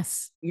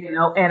 Yes.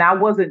 And I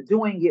wasn't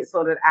doing it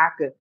so that I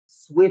could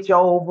switch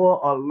over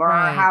or learn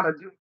Right. how to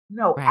do.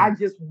 No, I Right.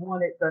 just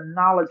wanted the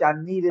knowledge. I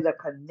needed a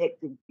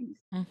connecting piece.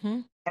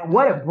 Mhm. And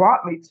what Mhm. it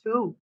brought me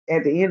to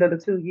at the end of the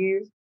 2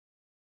 years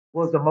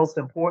was the most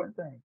important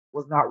thing,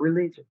 was not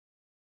religion.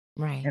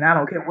 Right. And I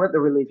don't care what the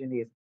religion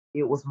is.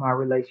 It was my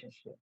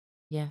relationship.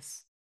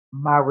 Yes.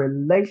 My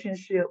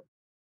relationship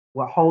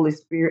with Holy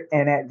Spirit.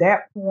 And at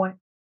that point,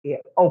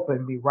 it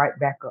opened me right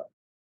back up.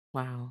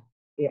 Wow.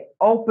 It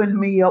opened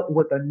me up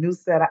with a new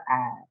set of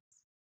eyes.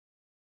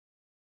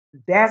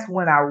 That's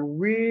when I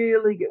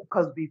really get,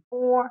 because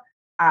before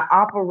I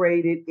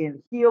operated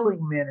in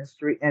healing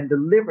ministry and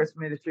deliverance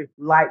ministry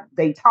like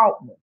they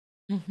taught me.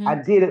 I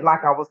Mhm. did it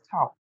like I was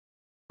taught.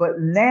 But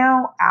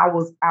now I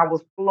was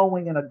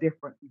flowing in a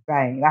different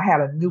vein. I had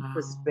a new Wow.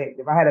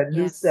 perspective. I had a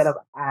new set Yes.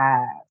 of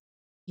eyes.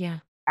 Yeah.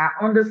 I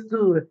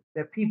understood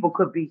that people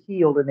could be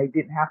healed and they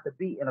didn't have to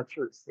be in a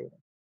church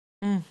setting.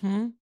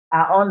 Mhm.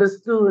 I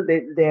understood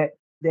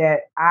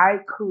that I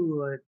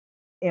could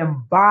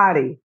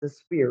embody the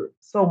spirit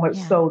so much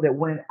Yeah. so that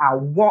when I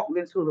walked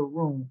into the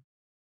room,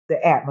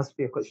 the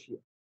atmosphere could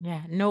shift.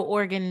 Yeah. No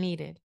organ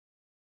needed.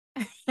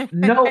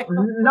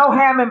 No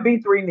Hammond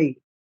B3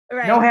 needed. No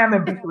Right.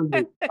 Hammond B3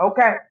 needed.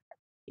 Okay. I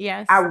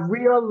Yes.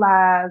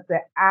 realized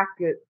that I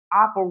could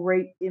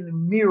operate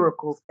in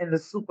miracles in the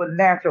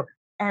supernatural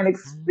and Mm.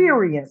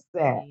 experience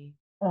that See.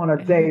 on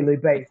a daily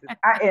basis.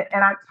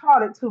 And I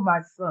taught it to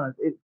my sons.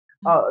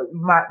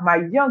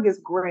 My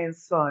youngest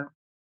grandson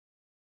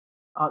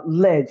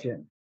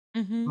Legend.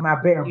 Mm-hmm.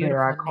 My bear, I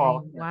Beautiful call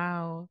name. him.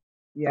 Wow.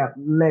 Yeah,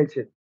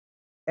 Legend.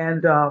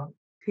 And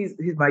he's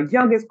my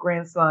youngest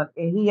grandson,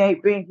 and he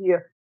ain't been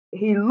here.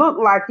 He looked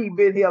like he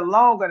been here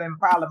longer than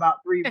probably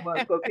about 3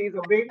 months because he's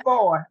a big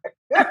boy.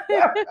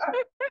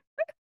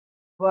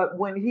 But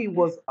when he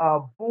was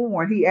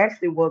born, he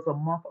actually was a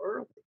month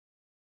early,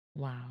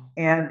 Wow.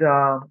 and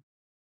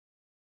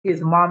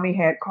his mommy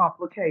had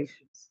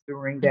complications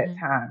during that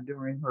Mm-hmm. time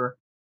during her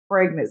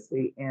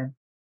pregnancy, and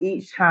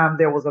each time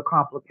there was a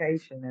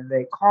complication, and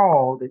they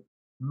called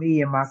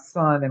me and my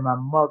son and my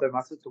mother,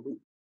 my sister.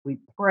 We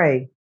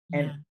pray,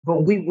 and Yeah.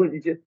 but we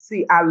wouldn't just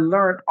see. I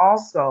learned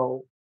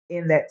also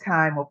in that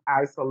time of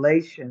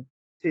isolation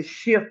to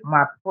shift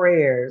my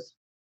prayers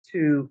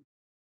to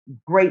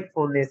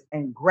gratefulness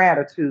and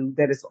gratitude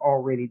that it's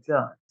already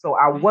done. So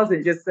I Right.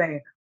 wasn't just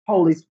saying,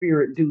 Holy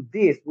Spirit, do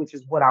this, which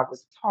is what I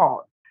was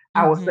taught.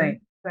 I was Mm-hmm.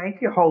 saying,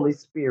 thank you, Holy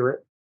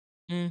Spirit,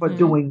 for Mm-hmm.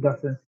 doing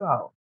this and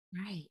so.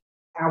 Right.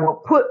 I will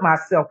put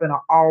myself in an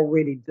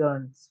already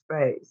done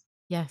space.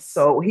 Yes.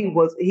 So he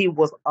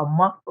was a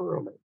month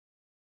early,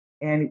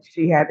 and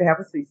she had to have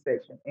a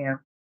C-section. And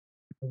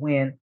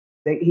when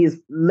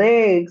his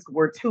legs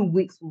were 2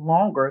 weeks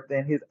longer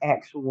than his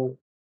actual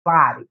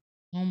body,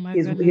 Oh my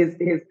his goodness. his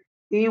his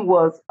he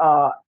was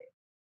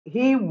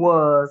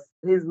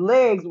his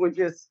legs were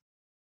just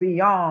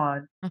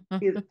beyond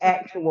his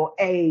actual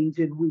age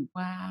and weeks.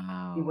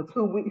 He was Wow.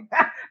 2 weeks,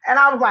 and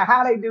I was like,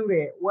 "How they do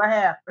that? What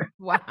happened?"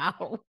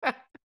 Wow.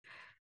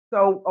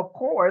 So of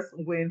course,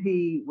 when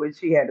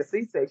she had the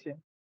C-section,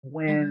 Mm-hmm.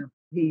 when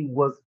he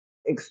was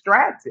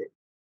extracted,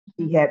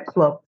 Mm-hmm. he had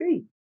club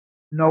feet,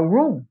 no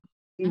room.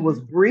 He Mm-hmm. was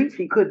breech.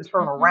 He couldn't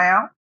turn Mm-hmm.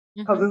 around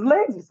because Mm-hmm. his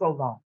legs were so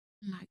long.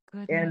 My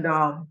And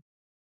goodness.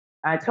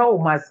 I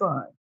told my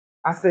son,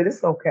 I said,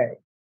 "It's okay."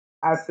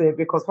 I said,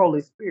 because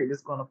Holy Spirit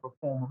is going to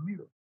perform a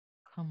miracle.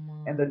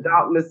 Come And the on.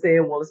 doctor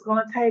said, well, it's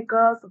going to take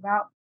us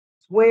about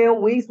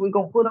 12 weeks. We're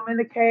going to put him in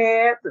the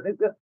cast.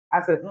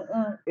 I said,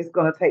 it's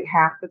going to take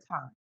half the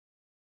time.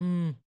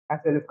 Mm. I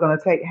said, it's going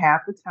to take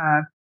half the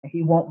time, and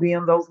he won't be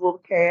in those little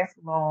casts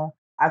long.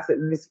 I said,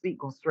 and his feet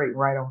going to straighten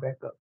right on back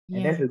up.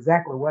 And that's Yeah.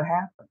 exactly what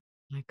happened.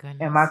 My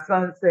And my goodness.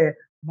 son said,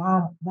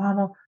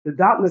 Mama, the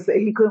doctor said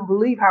he couldn't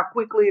believe how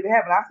quickly it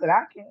happened. I said,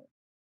 I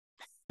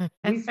can't.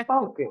 We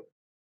spoke it.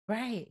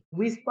 Right.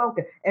 We spoke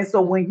it. And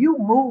so when you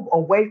move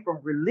away from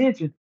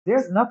religion,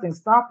 there's nothing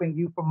stopping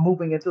you from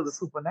moving into the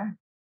supernatural.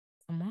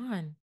 Come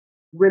on.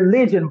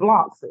 Religion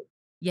blocks it.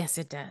 Yes,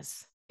 it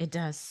does. It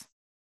does.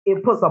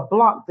 It puts a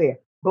block there.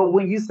 But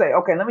when you say,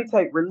 okay, let me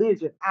take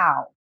religion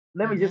out,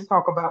 let me Mm-hmm. just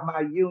talk about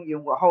my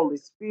union with Holy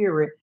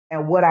Spirit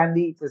and what I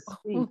need to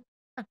speak.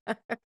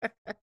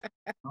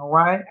 All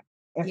right.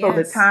 And so the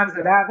Yes. times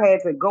that I've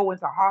had to go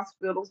into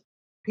hospitals,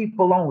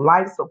 people on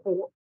life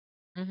support,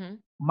 Mm-hmm.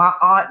 my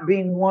aunt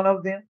being one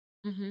of them,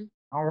 Mm-hmm.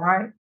 all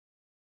right,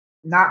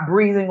 not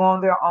breathing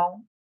on their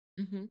own.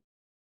 Mm-hmm.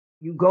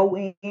 You go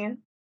in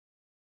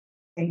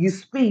and you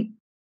speak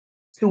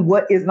to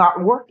what is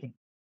not working.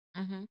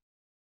 Mm-hmm.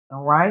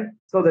 All right.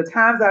 So the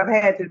times I've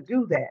had to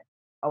do that,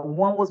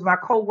 one was my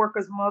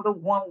coworker's mother,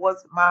 one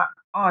was my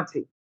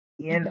auntie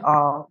in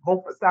Mm-hmm.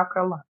 Beaufort, South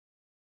Carolina.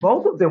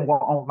 Both Mm-hmm. of them were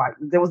on life.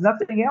 There was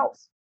nothing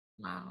else.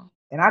 Wow.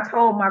 And I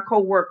told my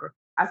coworker,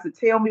 I said,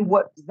 "Tell me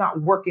what's not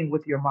working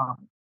with your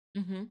mom."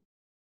 Mm-hmm.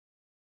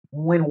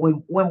 When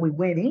we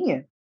went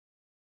in,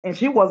 and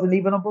she wasn't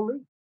even a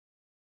believer.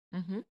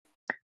 Mm-hmm.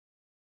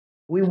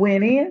 We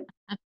went in.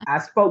 I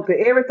spoke to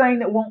everything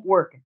that wasn't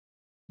working,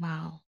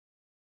 Wow.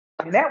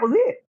 and that was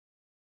it.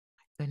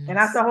 And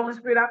I Goodness. said, Holy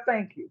Spirit, I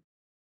thank you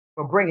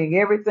for bringing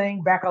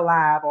everything back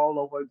alive all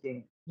over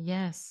again.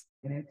 Yes.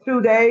 And in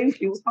 2 days,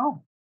 she was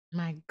home.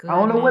 My I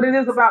don't know goodness. what it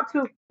is about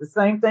two. The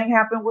same thing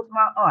happened with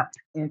my aunt.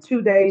 In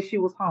 2 days, she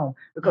was home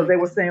because My they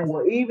were saying, goodness.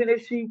 well, even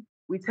if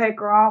we take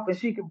her off and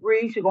she can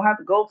breathe, she's gonna have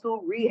to go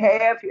to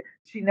rehab.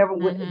 She never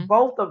went. Mm-hmm.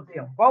 Both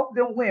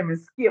them women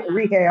skipped Wow.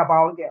 rehab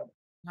altogether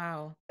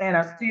Wow. and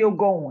are still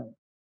going.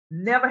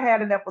 Never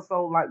had an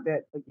episode like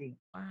that again.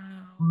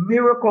 Wow.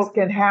 Miracles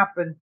can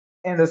happen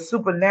and the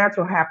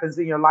supernatural happens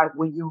in your life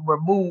when you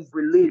remove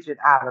religion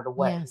out of the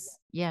way, Yes.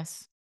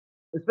 Yes.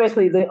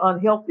 especially the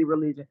unhealthy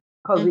religion,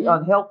 because the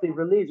Mm-hmm. unhealthy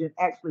religion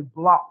actually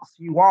blocks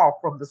you off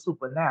from the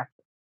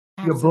supernatural.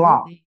 You're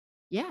blocked. Absolutely.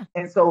 Yeah.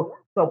 And so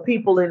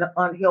people in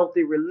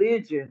unhealthy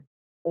religion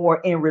or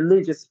in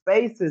religious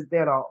spaces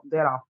that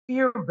are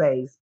fear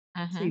based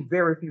see Mm-hmm.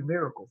 very few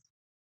miracles.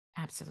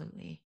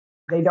 Absolutely.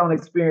 They don't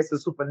experience the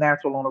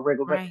supernatural on a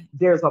regular basis. Right.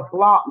 There's a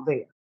block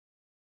there.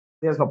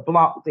 There's a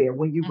block there.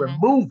 When you Mm-hmm.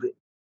 remove it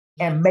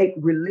Yes. and make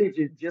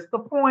religion just a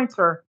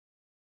pointer,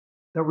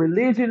 the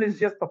religion is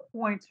just a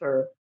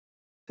pointer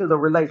to the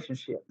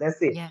relationship.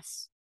 That's it.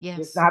 Yes. It's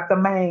Yes. not the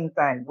main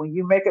thing. When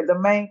you make it the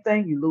main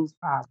thing, you lose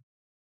power.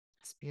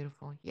 That's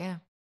beautiful. Yeah.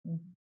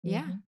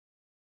 Yeah. Mm-hmm,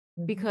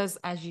 hmm. Because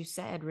as you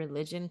said,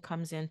 religion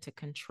comes in to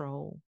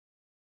control.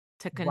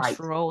 To Right.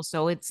 control.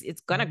 So it's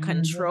gonna Hmm.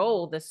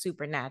 control the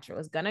supernatural.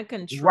 It's gonna Right.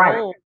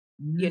 control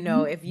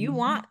If you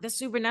want the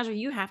supernatural,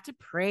 you have to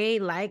pray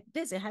like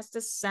this. It has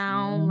to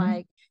sound Mhm.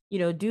 like,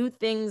 do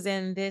things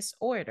in this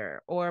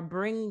order or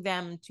bring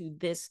them to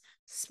this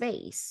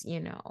space,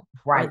 or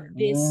Right.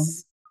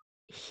 this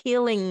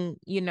healing,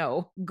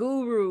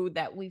 guru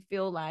that we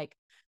feel like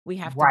we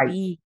have to Right.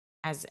 be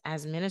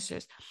as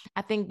ministers.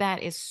 I think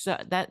that is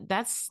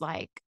that's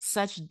like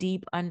such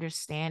deep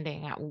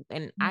understanding.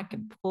 And I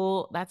could Mhm.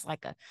 pull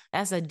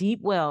that's a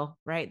deep well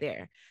right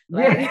there.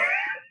 Yeah, Like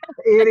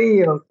it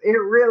is. It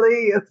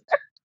really is.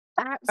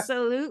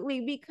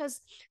 absolutely,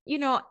 because you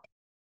know,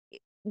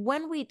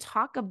 when we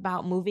talk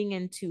about moving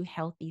into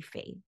healthy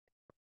faith,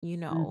 you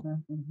know,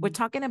 Mhm, we're mhm.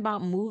 talking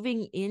about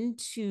moving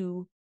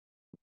into,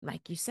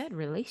 like you said,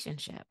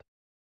 relationship,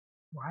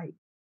 Right.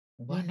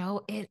 Right.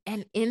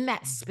 and in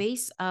that Mhm.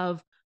 space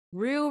of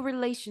real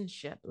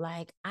relationship,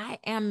 like I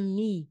am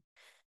me,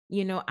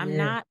 I'm Yes.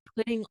 not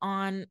putting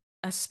on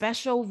a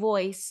special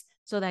voice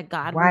so that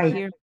God will Right.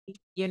 hear me,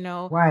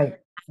 Right.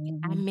 I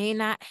Mhm. may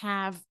not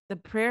have the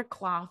prayer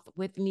cloth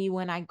with me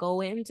when I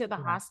go into the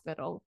Right.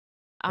 hospital.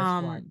 That's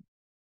right. Um,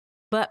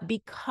 but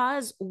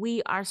because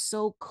we are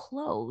so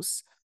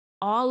close,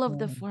 all of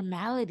the Mm,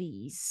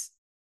 formalities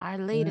are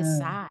laid mm,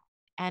 aside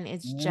and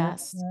it's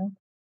just mhm,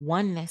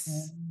 oneness,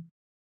 mhm.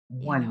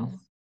 you Oneness. know?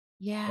 That's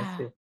Yeah.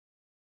 it.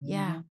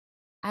 Yeah. Mhm.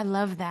 I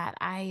love that.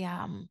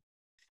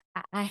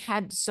 I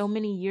had so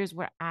many years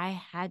where I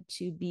had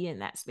to be in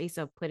that space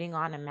of putting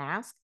on a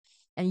mask,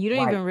 and you don't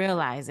Right. even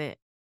realize it.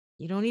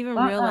 You don't even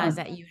Uh-uh. realize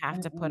that you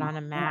have to put Mm-mm. on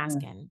a mask,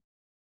 Mm-mm. and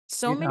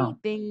so You many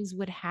don't. things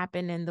would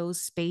happen in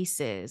those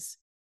spaces,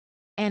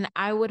 and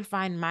I would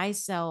find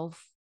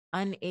myself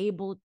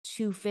unable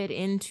to fit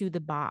into the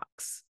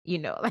box,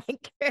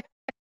 like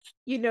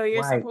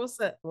you're Right. supposed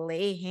to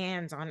lay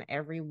hands on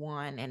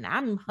everyone and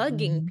I'm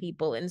hugging Mhm.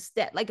 people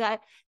instead. Like it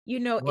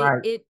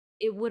Right.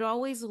 it would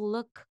always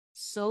look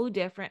so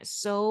different,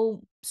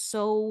 so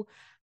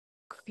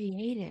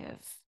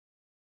creative,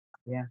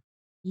 Yeah.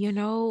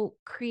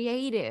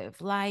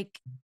 creative.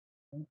 Like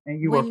And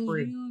you were when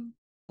free.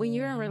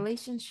 you're in a Mhm.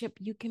 relationship,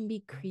 you can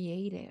be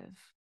creative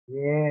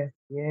Yes.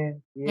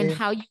 Yes. in Yes.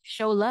 how you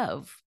show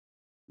love,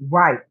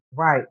 Right.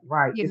 Right.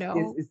 Right. you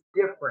know. It's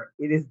different.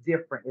 It is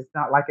different. It's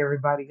not like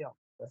everybody else.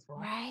 That's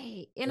right.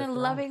 Right. In a That's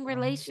right. loving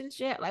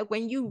relationship, like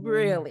when you Mhm.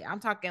 really, I'm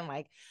talking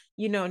like,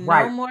 no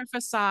Right. more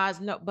facades,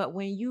 no, but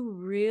when you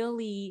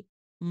really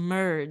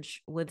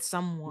merge with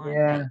someone that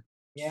Yeah. you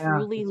Yeah.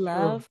 truly It's true.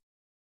 love,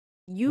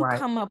 you Right.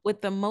 come up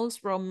with the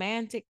most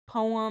romantic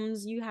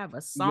poems. You have a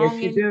Yes,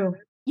 song you in, do.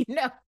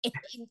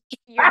 in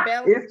your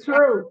belly. It's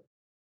true.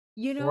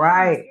 You know what I'm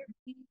Right.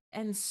 saying?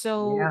 And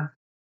so Yeah.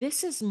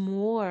 this is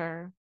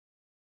more,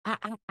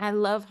 I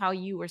love how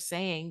you were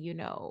saying,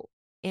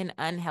 in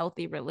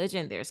unhealthy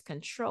religion, there's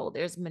control,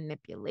 there's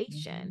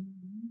manipulation.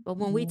 Mhm. But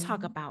when we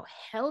talk Mhm. about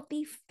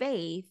healthy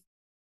faith,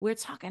 we're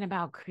talking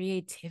about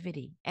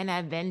creativity and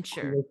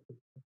adventure.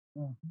 Creative.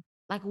 Mhm.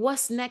 Like,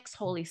 what's next,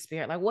 Holy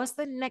Spirit? Like, what's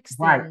the next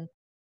Right. thing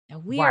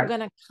that we are Right. going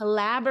to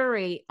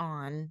collaborate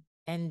on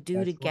and do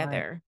That's right.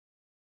 together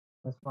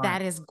That's right.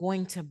 that is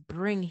going to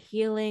bring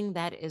healing,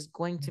 that is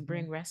going to Mhm.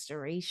 bring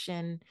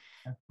restoration?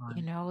 That's right.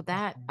 That's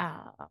That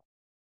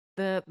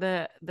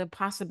right. the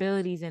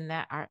possibilities in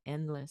that are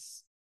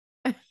endless.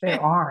 They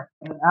are.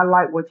 And I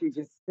like what you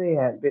just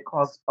said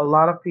because a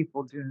lot of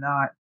people do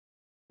not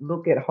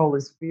look at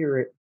Holy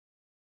Spirit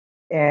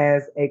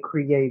as a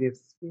creative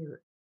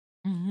spirit.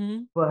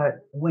 Hmm.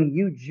 But when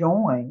you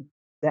join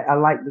that, I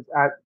like the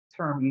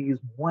term you use,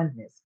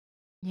 oneness.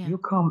 Yeah. You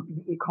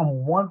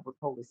become one with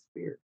Holy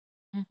Spirit.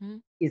 Hmm.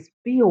 It's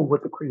filled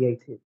with the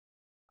creativity.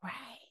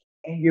 Right.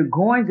 And you're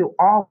going to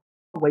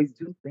always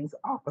do things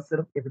opposite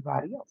of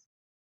everybody else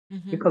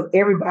Hmm. because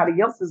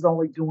everybody else is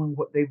only doing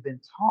what they've been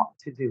taught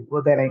to do.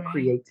 Well, that ain't Right.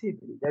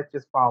 creativity. That's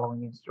just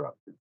following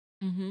instructions.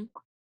 Hmm.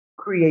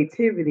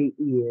 Creativity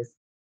is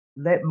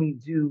let me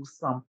do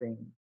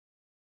something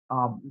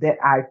that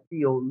I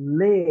feel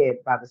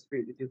led by the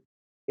Spirit to do.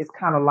 It's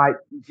kind of like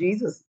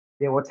Jesus.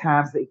 There were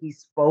times that he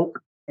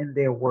spoke and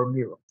there were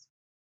miracles.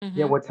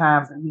 There Hmm. were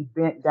times that he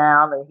bent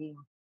down and he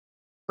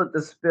put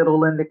the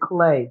spittle in the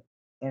clay,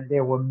 and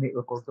there were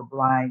miracles. The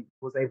blind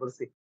was able to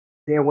see.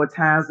 There were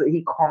times that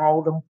he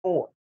called them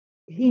forth.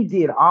 He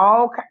did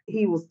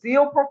he was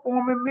still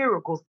performing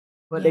miracles,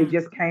 but they Yeah.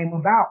 just came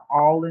about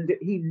all in.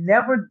 He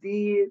never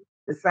did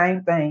the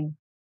same thing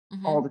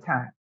all Hmm. the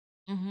time.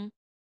 Hmm.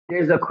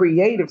 There's a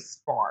creative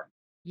spark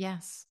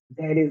Yes.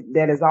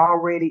 that is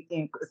already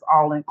it's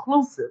all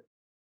inclusive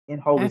in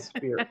Holy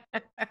Spirit.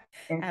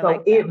 And I so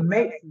like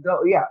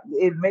that.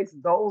 it makes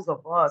those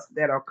of us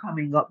that are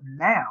coming up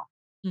now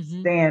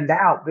Hmm. stand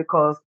out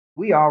because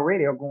we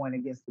already are going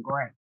against the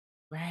grain.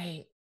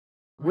 Right.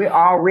 Right. We're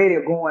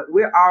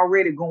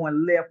already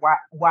going left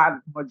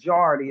while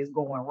majority is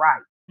going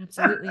right.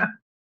 Absolutely.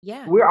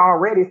 Yeah. We're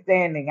already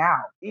standing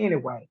out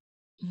anyway.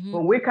 Hmm.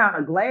 But we're kind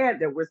of glad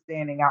that we're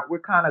standing out. We're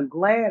kind of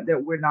glad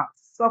that we're not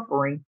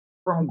suffering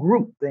from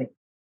groupthink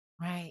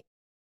Right.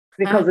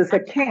 because it's a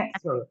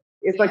cancer.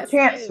 It's a Yes, it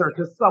cancer is.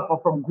 to suffer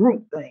from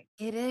groupthink.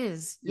 It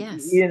is.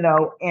 Yes. You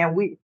know, and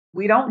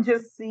We don't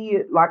just see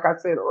it, like I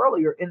said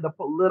earlier, in the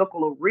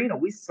political arena.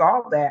 We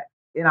saw that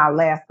in our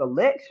last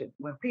election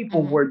when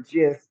people Hmm. were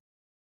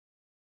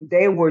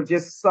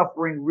just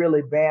suffering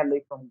really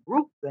badly from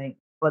groupthink.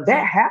 But that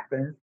Yeah,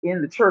 happens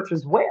in the church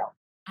as well.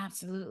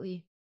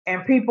 absolutely.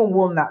 And people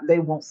will not, they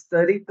won't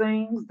study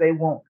things. They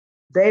will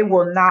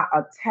not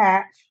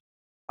attach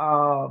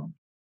um,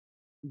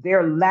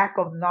 their lack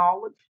of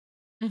knowledge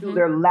to Hmm.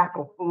 their lack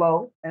of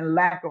flow and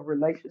lack of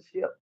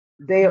relationship.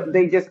 They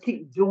Hmm. just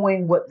keep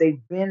doing what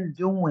they've been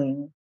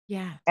doing,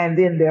 Yeah. and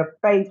then their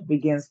faith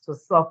begins to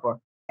suffer.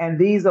 And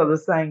these are the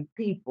same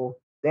people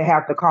that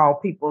have to call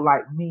people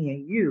like me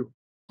and you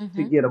to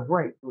Hmm. get a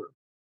breakthrough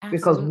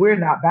because we're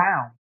Absolutely. not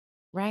bound.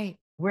 Right.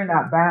 We're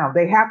not bound.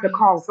 They have to Right.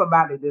 call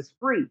somebody that's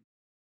free.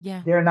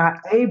 Yeah. They're not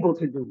able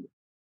to do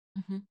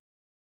Hmm. it.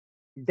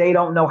 They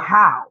don't know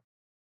how.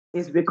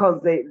 It's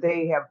because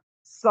they have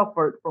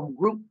suffered from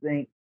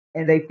groupthink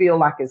and they feel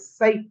like it's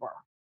safer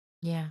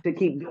Yeah. to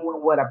keep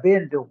doing what I've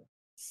been doing.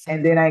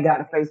 And then Safer. I ain't got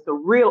to face the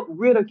real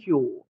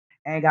ridicule.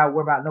 I ain't got to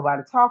worry about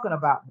nobody talking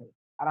about me.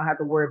 I don't have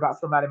to worry about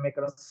somebody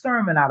making a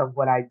sermon out of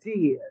what I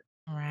did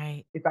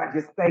Right. if I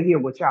just stay here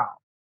with y'all.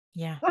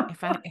 Yeah.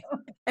 If I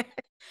if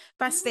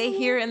I stay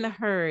here in the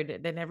herd,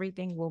 then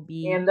everything will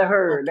be In the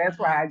herd. That's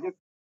okay. why I just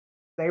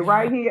stay Yeah.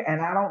 right here,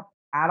 and I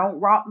don't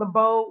rock the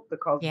boat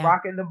because Yeah.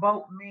 rocking the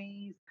boat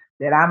means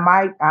that I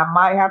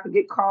might have to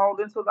get called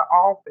into the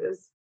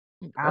office.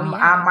 Oh I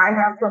yeah. might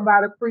have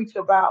somebody preach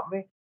about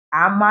me.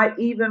 I might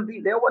even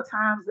be. There were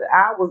times that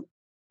I was,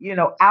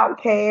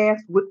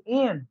 outcast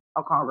within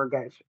a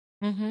congregation.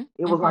 Mm-hmm.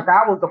 It was Mm-hmm. like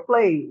I was the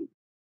plague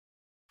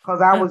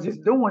because I was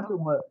just doing too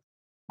much.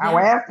 I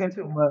was Yeah. asking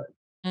too much.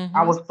 I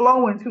Mm-hmm. was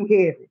flowing too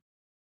heavy.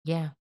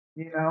 Yeah.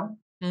 You know.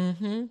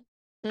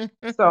 Mm-hmm.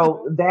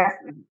 So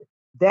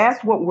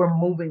that's what we're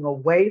moving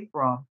away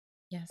from.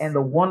 And Yes.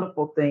 the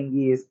wonderful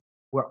thing is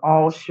we're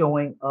all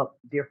showing up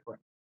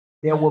different.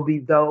 There Yeah. will be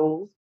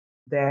those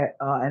that,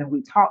 and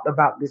we talked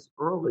about this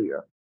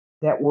earlier,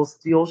 that will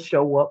still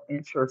show up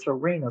in church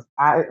arenas.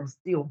 I am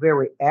still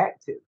very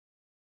active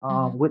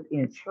Mm-hmm.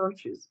 within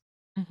churches,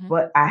 Mm-hmm.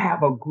 but I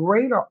have a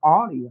greater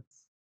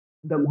audience.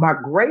 My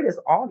greatest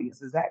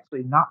audience is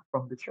actually not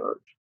from the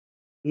church.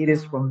 It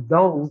is Wow. from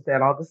those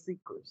that are the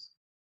seekers,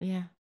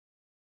 Yeah.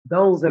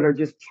 those that are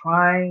just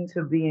trying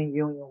to be in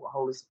union with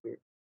Holy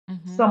Spirit.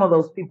 Mm-hmm. Some of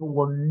those people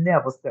will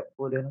never step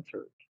foot in a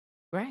church,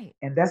 Right.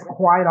 and that's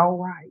quite all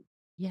right.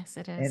 Yes,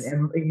 it And is.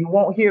 and you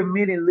won't hear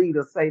many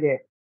leaders say that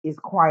it's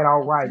quite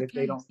all It's right if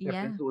they okay. don't step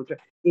Yeah. into a church.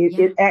 It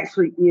Yeah. it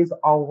actually is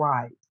all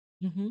right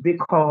Mm-hmm.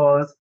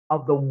 because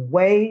of the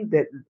way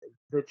that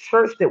the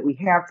church that we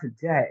have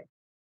today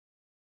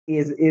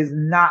is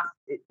not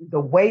the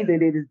way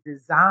that it is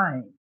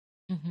designed.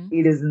 Mm-hmm.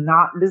 It is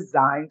not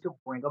designed to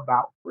bring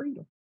about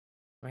freedom.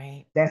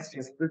 Right. That's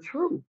just the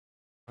truth.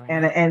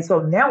 And Right. and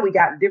so now we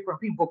got different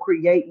people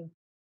creating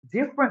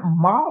different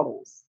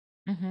models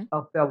Mm-hmm.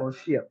 of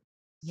fellowship,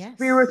 Yes.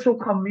 spiritual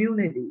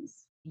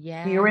communities.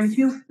 Here in Yes.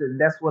 Houston,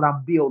 that's what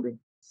I'm building. I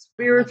love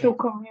Spiritual it.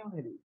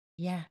 communities.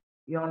 Yeah.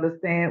 You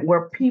understand?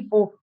 Where Mhm.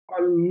 people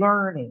are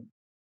learning.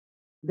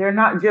 They're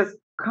not just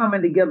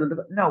coming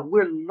together. No,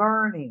 we're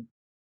learning.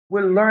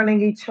 We're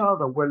learning each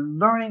other. We're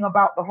learning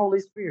about the Holy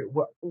Spirit.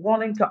 We're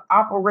wanting to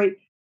operate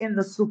in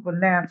the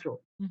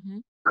supernatural, Mm-hmm.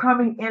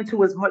 coming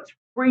into as much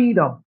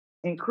freedom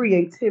and Yeah.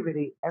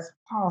 creativity as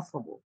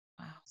possible.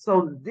 Wow.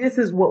 So this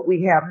is what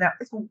we have now.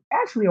 It's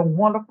actually a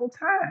wonderful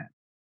time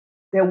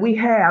that we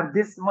have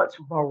this much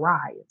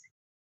variety,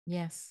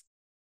 Yes.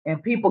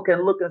 and people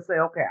can look and say,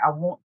 okay, I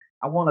want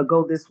to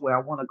go this way, I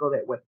want to go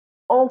that way.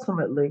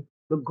 Ultimately,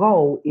 the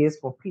goal is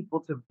for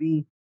people to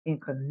be in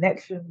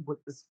connection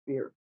with the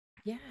spirit,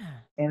 Yeah.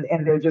 and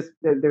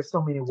there's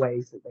so many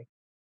ways that they.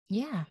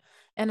 Yeah.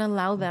 And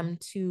allow Mhm, them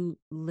to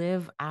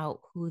live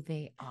out who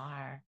they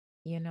are,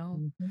 you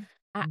know? mhm,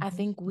 I mhm,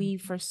 think we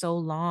mhm. for so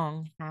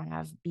long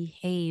have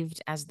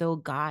behaved as though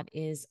God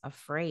is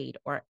afraid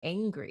or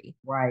angry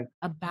Right.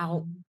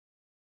 about Mhm.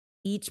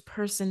 each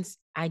person's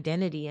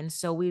identity. And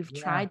so we've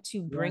Yeah. tried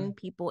to Yeah. bring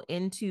people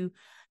into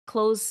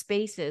closed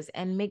spaces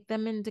and make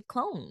them into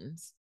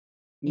clones,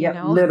 you Yep.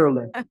 know?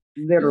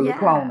 Literally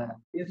cloning Yeah.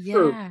 them. It's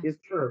true. Yeah.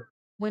 It's true.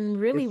 When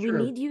really It's we true.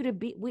 need you to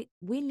be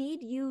we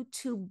need you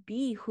to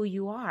be who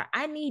you are.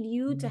 I need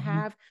you to Mhm,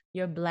 have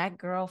your black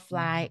girl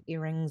fly mhm.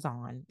 earrings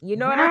on. You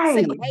know what I'm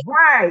saying? Right.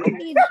 Right. I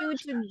need you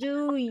to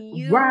do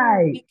you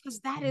Right.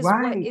 because that is what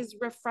Right. is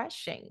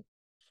refreshing.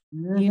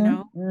 You Mhm.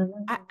 know,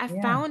 Mhm. I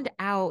Yeah. found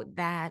out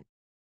that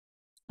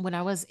when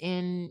I was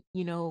in,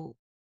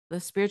 the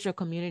spiritual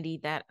community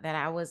that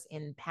I was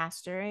in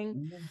pastoring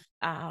Mhm.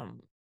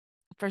 um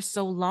for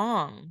so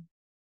long,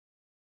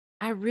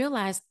 I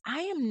realized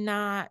I am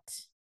not,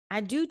 I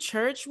do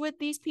church with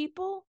these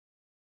people,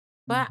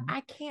 but Mhm.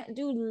 I can't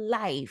do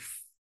life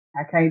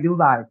I can't do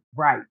life.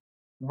 Right.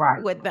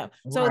 Right. with them.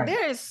 So Right.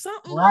 there is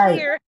something Right.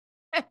 here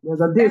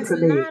There's a that's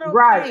disconnect. not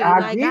Right. okay. I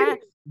Like get I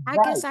it. I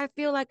Right. guess I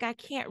feel like I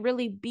can't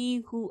really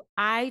be who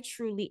I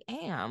truly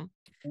am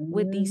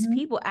with these Mhm.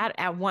 people.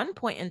 At one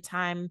point in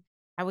time,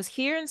 I was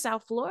here in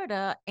South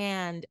Florida,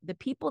 and the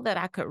people that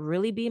I could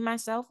really be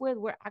myself with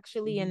were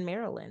actually Mhm. in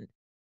Maryland.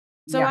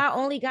 So Yeah. I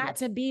only Yeah. got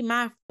to be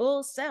my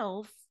full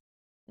self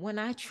when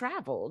I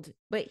traveled.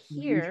 But When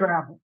you here,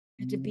 travel.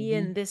 I had to be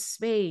in Mhm. this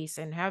space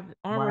and have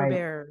armor Right.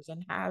 bearers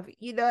and have,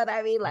 you know what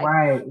I mean? Like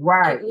Right. Right.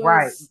 Right. it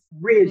was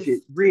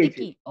Rigid. Rigid.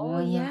 sticky. Oh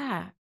Mhm.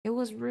 yeah. It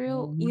was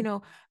real,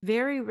 Mhm.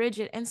 very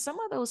rigid. And some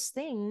of those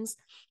things,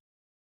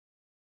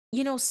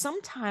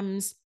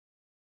 sometimes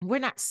we're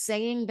not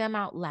saying them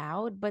out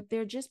loud, but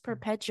they're just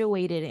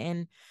perpetuated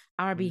in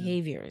our Yeah.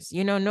 behaviors.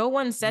 No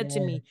one said to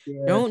Yes. me,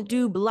 Yes. don't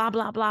do blah,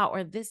 blah, blah,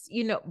 or this,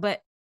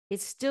 but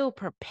it's still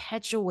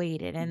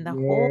perpetuated. And the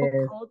whole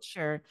Yes.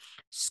 culture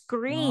Uh-huh.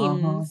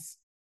 screams,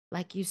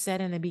 like you said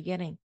in the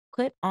beginning,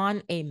 put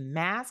on a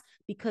mask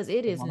because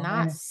it Put is on a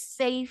not mask.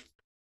 safe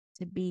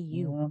to be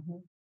you.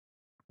 Mhm.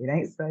 It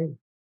ain't safe.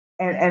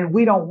 And Mm. and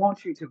we don't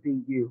want you to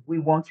be you. We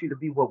want you to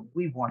be what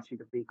we want you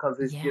to be because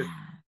it's just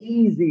Yeah.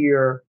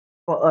 easier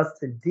for us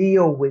to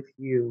deal with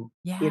you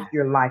Yeah. if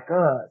you're like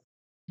us.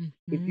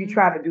 If you Hmm.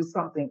 try to do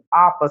something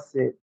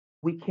opposite,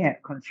 we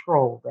can't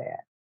control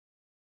that.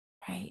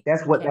 Right.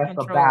 That's We what can't that's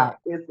control it. about.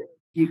 It's,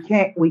 you Yeah.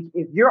 can't we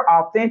if you're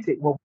authentic,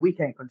 well, we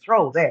can't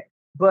control that.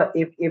 But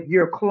if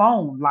you're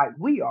cloned like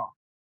we are,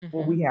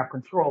 well, Hmm. we have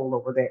control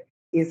over that.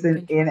 It's We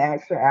in control.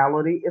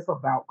 actuality, it's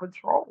about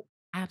control.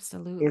 It's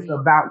Absolutely.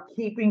 about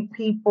keeping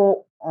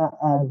people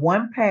on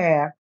one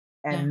path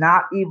Yeah. and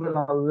not even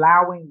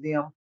allowing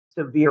them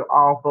to veer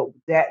off. But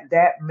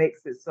that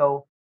makes it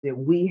so that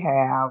we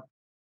have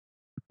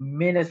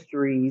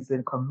ministries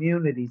and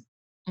communities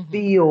Hmm.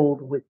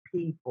 filled with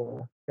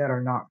people that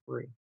are not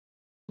free.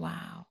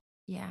 Wow.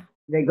 Yeah.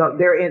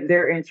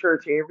 They're in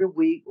church every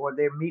week or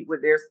they meet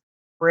with their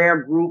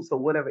prayer groups or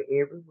whatever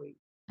every week,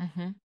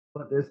 Hmm.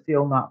 but they're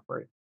still not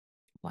free.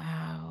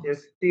 Wow. They're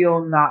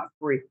still not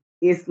free.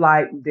 It's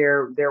like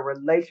their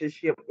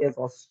relationship is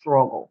a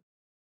struggle.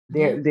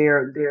 Yeah.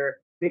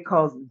 They're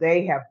because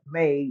they have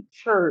made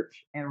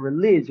church and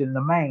religion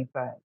the main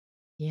thing.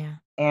 Yeah.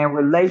 And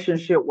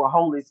relationship with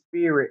Holy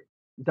Spirit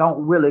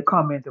don't really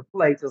come into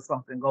play till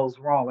something goes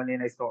wrong and then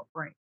they start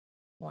praying.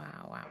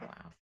 Wow. Wow.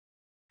 Wow.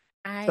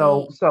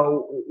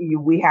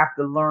 We have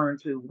to learn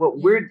to what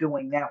Yeah. we're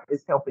doing now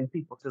is helping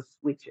people to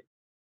switch it.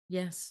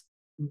 Yes.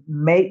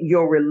 Make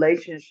your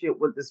relationship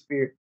with the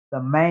spirit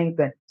the main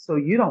thing so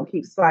you don't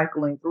keep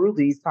cycling through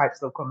these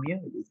types of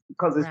communities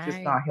because it's just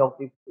Right. not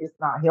healthy. It's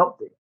not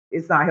healthy.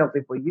 It's not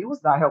healthy for you.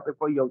 It's not healthy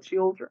for your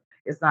children.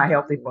 It's not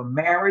healthy No. for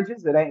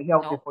marriages. It ain't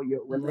healthy No. for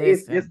your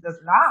it's Listen. just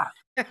not.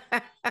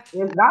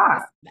 It's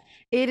not.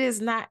 It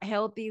is not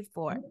healthy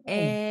for Mm-mm. It's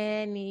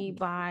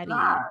anybody.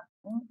 not.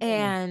 Mm-mm.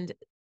 And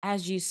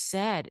as you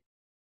said,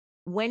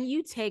 when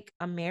you take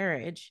a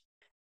marriage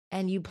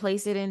and you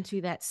place it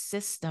into that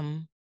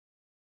system,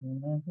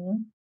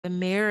 Mm-hmm. the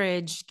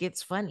marriage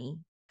gets funny.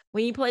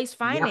 When you place Yep.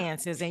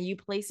 finances and you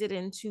place it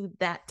into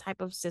that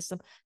type of system,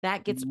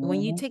 that gets,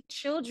 when you Hmm. take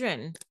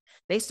children,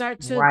 they start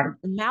to Right.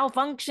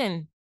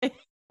 malfunction It's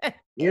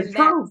in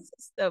that true.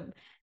 system.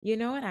 You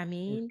know what I It's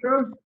mean?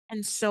 true.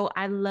 And so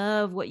I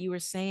love what you were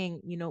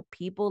saying,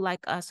 people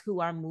like us who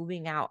are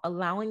moving out,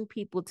 allowing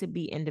people to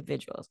be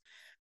individuals.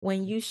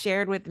 When you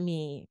shared with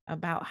me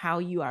about how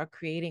you are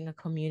creating a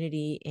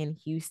community in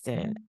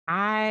Houston, Mhm.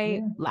 I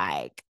Yeah.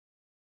 like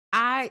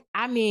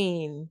I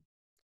mean,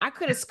 I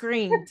could have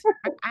screamed.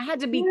 I had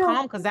to be Yeah.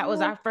 calm because that was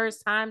Yeah. our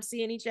first time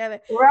seeing each other.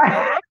 But Right.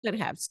 I could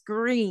have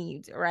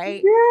screamed,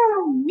 right?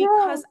 Yeah. Yeah.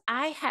 Because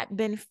I had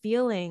been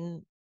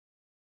feeling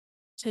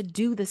to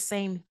do the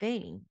same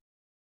thing.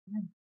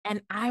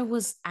 And I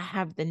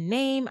have the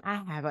name, I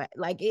have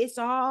like it's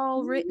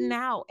all written Mhm.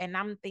 out. And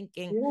I'm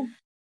thinking, Yeah.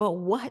 but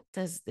what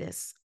does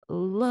this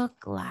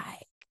look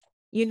like?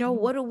 Mhm.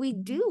 What do we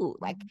Mhm. do?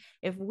 Like Mhm.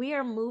 if we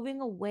are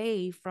moving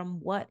away from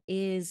what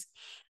is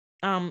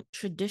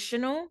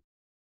traditional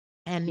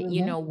and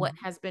Mhm. what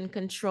has been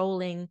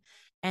controlling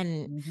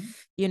and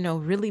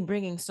Mhm. really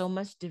bringing so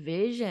much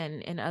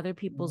division in other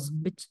people's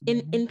Mhm.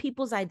 in Mhm.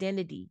 people's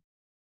identity.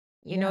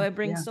 Yeah. It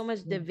brings Yeah. so much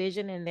Yeah.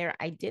 division in their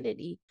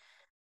identity.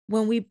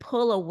 When we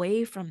pull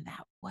away from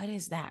that, what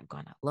is that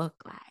gonna look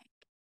like?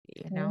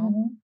 you know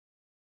Mhm.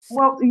 so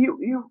Well,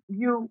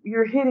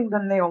 you're hitting the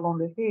nail on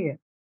the head.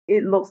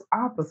 It looks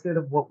opposite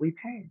of what we've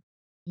had.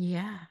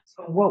 yeah.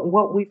 So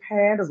what we've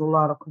had is a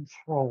lot of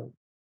control.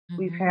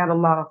 We've Hmm. had a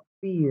lot of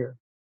fear.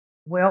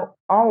 Well,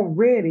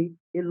 already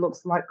it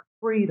looks like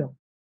freedom.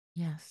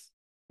 Yes.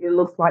 It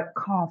looks like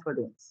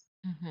confidence.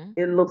 Hmm.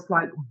 It looks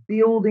like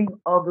building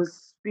others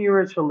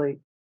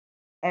spiritually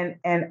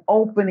and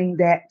opening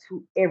that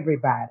to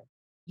everybody.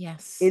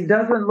 Yes. It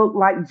doesn't look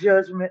like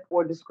judgment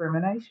or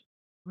discrimination.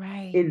 It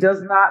Right.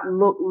 does not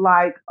look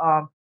like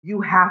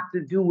you have to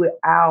do it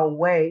our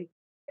way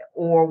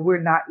or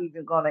we're not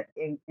even going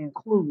to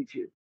include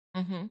you.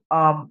 Hmm.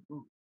 Um,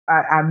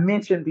 I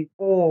mentioned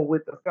before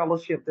with the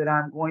fellowship that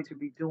I'm going to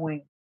be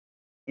doing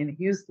in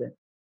Houston.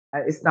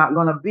 It's not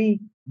going to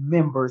be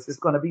members, it's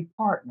going to be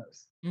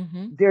partners.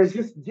 Hmm. There's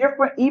just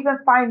different, even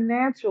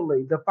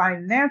financially, the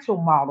financial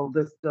model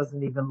just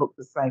doesn't even look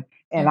the same.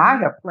 And I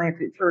Hmm. have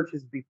planted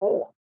churches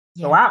before.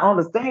 So Yeah. I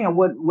understand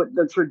what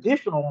the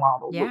traditional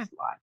model Yeah. looks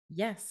like.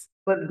 Yes.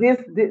 But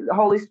the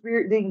Holy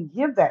Spirit didn't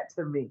give that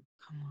to me.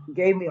 Come He on.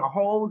 gave me a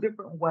whole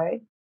different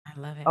way I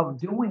love it. of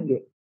doing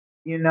it,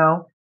 you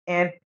know.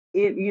 And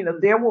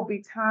there will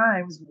be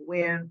times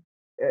when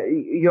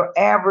your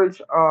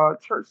average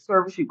church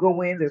service, you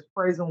go in, there's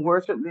praise and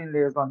worship, then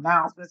there's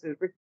announcements.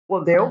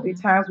 Well, there will be Hmm.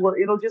 times where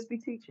it'll just be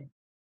teaching.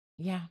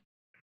 Yeah.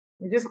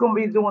 You're just going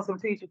to be doing some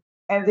teaching.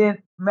 And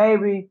then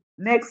maybe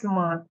next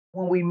month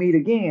when we meet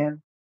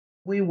again,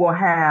 we will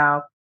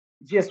have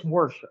just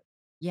worship.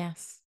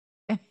 Yes.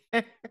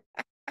 Yeah.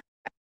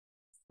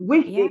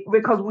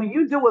 Because when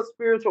you do a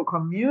spiritual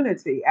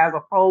community as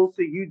opposed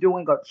to you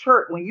doing a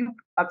church, when you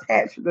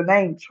attach the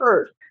name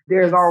church,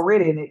 there's Yes.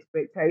 already an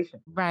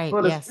expectation. Right.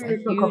 But a Yes. A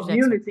spiritual huge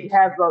community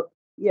has expectation. a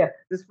yeah,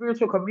 the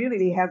spiritual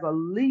community has a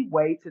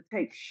leeway to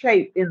take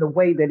shape in the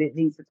way that it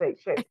needs to take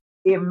shape.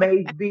 It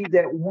may be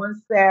that one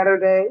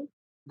Saturday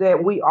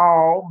that we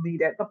all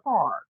meet at the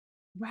park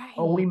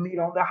or we Right. meet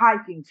on the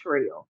hiking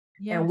trail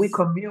and we Yes.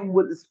 commune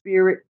with the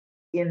spirit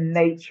in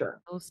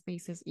nature. Those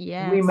spaces.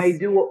 Yes. We may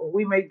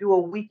do a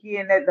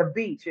weekend at the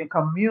beach and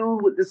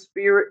commune with the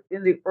spirit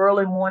in the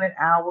early morning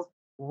hours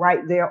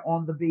right there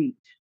on the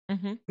beach.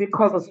 Hmm.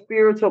 Because a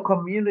spiritual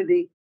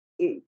community,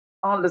 it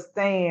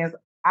understands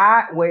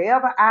I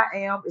wherever I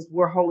am is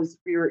where Holy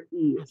Spirit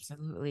is.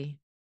 Absolutely.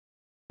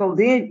 So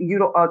then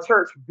a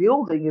church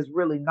building is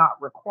really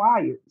not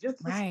required,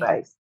 just the Right.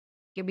 space.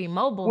 Could be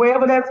mobile.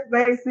 Wherever that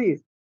space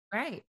is.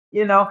 Right.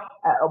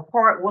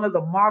 One of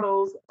the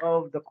models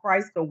of the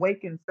Christ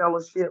Awakened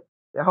Fellowship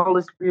the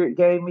Holy Spirit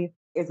gave me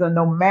is a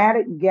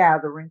nomadic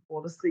gathering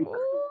for the seeker.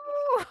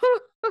 Ooh.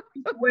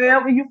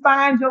 Wherever you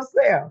find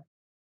yourself,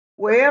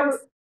 wherever Yes.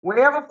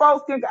 wherever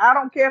folks can, I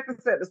don't care if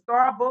it's at the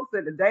Starbucks,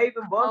 at the Dave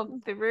and Come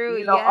Buster's,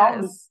 through.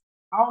 on Yes.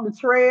 the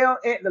trail,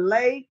 at the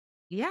lake,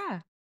 Yeah.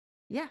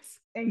 Yes.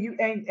 and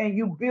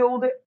you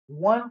build it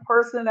one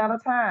person at a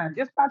time,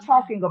 just by Yeah.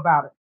 talking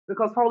about it.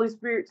 Because Holy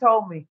Spirit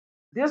told me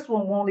this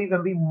one won't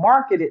even be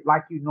marketed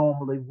like you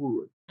normally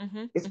would.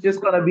 Hmm. It's Hmm.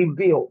 just going to be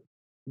built.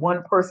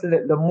 One person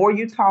that the more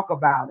you talk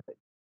about it,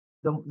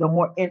 the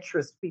more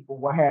interest people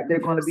will have. They're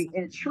going to be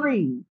Absolutely.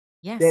 intrigued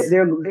that Yes.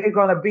 they're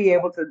going to be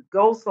able to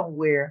go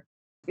somewhere.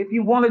 If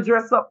you want to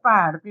dress up,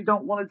 fine. If you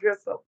don't want to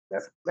dress up,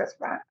 that's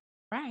fine.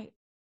 Right.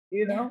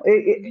 You Yeah. know,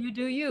 You do if you. you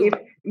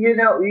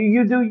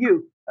do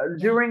you. Yeah.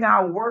 During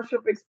our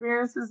worship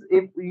experiences,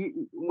 if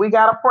we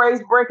got a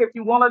praise break, if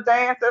you want to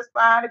dance, that's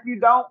fine. If you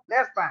don't,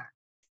 that's fine.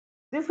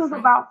 This is Right.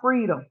 about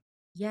freedom,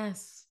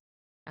 Yes.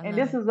 I and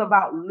love this it. is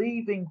about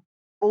leaving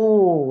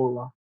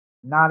full,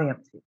 not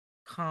empty.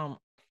 Come.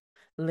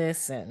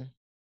 Listen.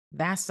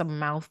 That's a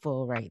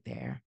mouthful right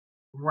there.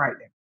 Right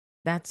there.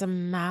 That's a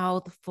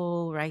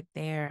mouthful right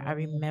there. I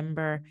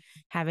remember Mhm.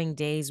 having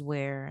days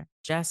where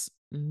just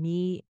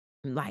me,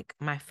 like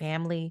my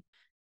family,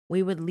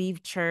 we would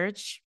leave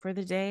church for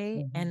the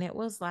day, Mhm. and it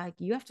was like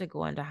you have to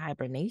go into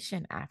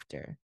hibernation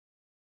after.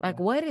 Like,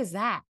 Yeah. what is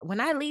that? When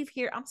I leave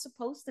here, I'm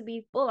supposed to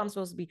be full. I'm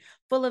supposed to be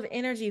full of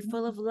energy,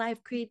 full of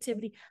life,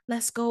 creativity.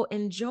 Let's go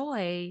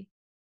enjoy.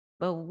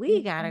 But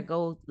we gotta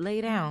go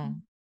lay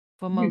down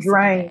for You most of the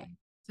drain. day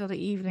till the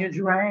You evening.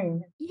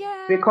 drain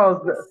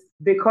because Yes.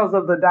 because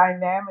of the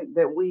dynamic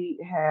that we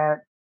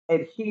had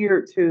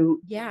adhered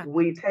to. Yeah.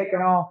 We take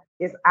it on.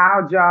 It's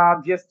our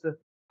job just to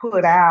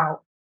put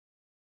out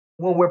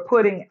when we're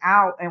putting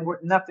out and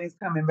nothing's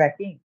coming back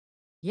in.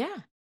 Yeah.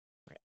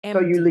 So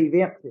you Empty. leave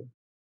empty.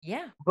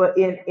 Yeah. But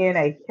in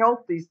a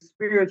healthy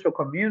spiritual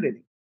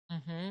community,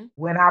 Mm-hmm.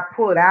 when I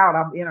put out,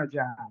 I'm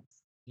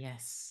energized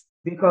Yes.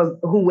 because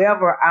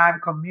whoever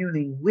I'm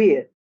communing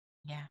with,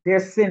 Yeah.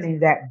 they're sending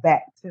that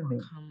back to me.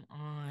 Come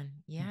on.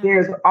 Yeah.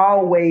 There's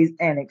always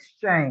an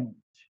exchange.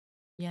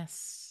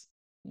 Yes.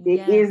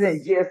 It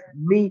isn't Yes. just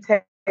me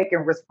taking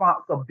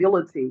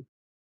responsibility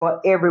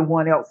for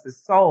everyone else's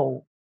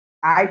soul.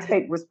 I Right.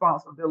 take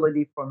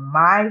responsibility for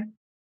my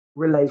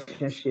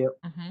relationship,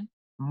 Mm-hmm.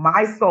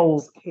 my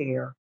soul's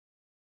care,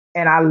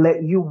 and I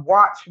let you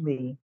watch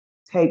me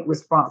take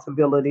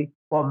responsibility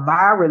for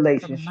my For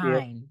relationship mine.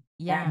 and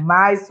Yeah.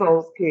 my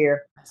soul's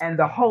care. That's And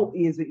the hope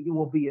beautiful. is that you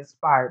will be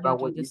inspired by You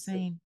do what the you see.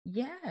 same.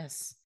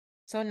 Yes.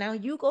 So now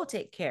you go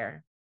take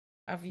care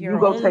of You your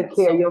go own take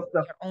care of soul,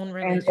 yourself. your own And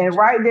relationship.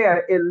 right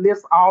there, it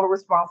lifts all the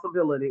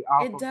responsibility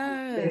off It of you.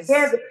 does.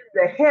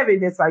 The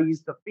heaviness I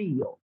used to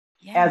feel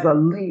as Yeah. a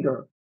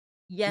leader,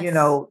 Yes.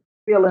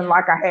 feeling Yeah.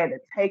 like I had to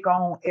take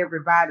on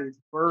everybody's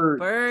The burdens.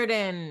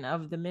 burden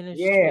of the Yeah.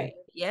 ministry.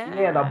 Yeah,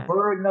 the Yeah.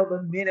 burden of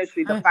the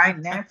ministry, the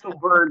financial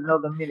burden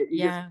of the ministry,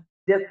 Yeah.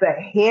 just the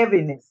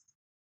heaviness,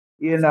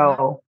 That's a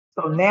lot.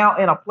 So Yeah. now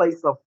in a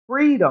place of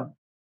freedom,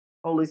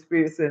 Holy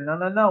Spirit said, no,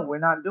 no, no, we're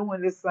not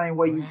doing this same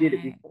way you did it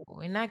Right. before.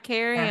 We're not It has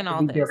carrying to all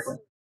be this.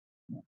 different.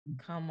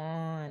 Come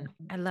on.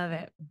 I love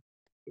it.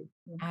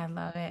 I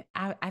love it.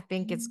 I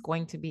think it's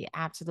going to be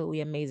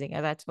absolutely amazing.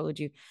 As I told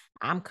you,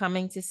 I'm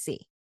coming to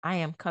see. I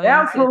am coming to.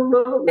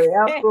 Absolutely,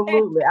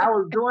 absolutely. I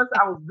was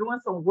doing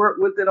some work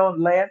with it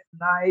on last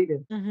night,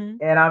 and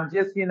Hmm. I'm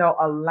just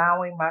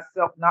allowing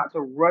myself not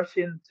to rush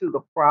into the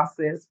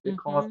process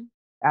because Hmm.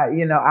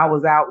 I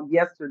was out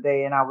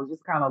yesterday and I was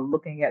just kind of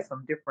looking at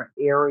some different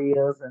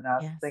areas and I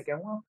was Yes. thinking,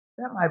 well,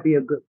 that might be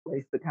a good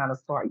place to kind of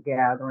start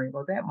gathering,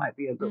 or that might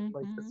be a good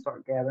place to Mhm.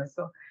 start gathering.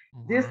 So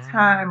this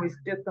time Wow. is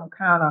just some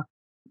kind of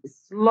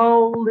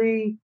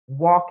slowly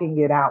walking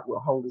it out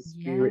with Holy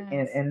Spirit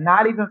and, Yes. and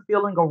not even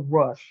feeling a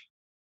rush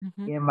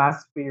Mhm. in my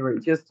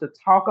spirit, just to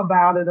talk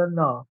about it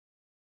enough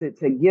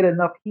to get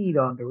enough heat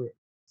under it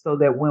so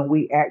that when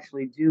we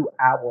actually do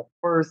our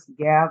first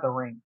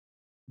gathering,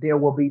 there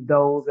will be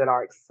those that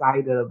are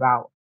excited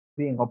about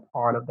being a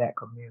part of that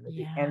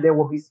community. And Yeah. there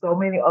will be so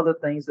many other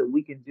things that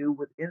we can do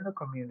within the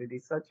community,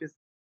 such as,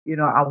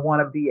 I want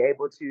to be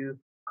able to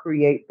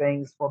create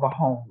things for the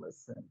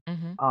homeless and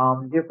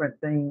Mhm. different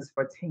things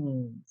for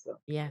teens.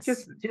 Yes.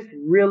 Just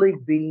really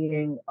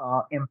being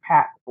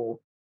impactful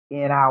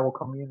in our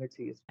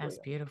community as That's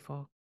well.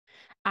 beautiful.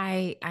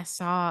 I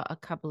saw a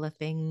couple of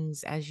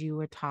things as you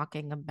were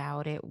talking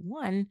about it.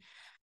 One,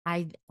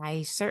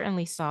 I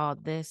certainly saw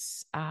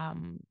this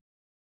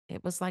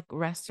it was like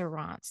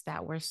restaurants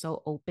that were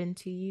so open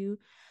to you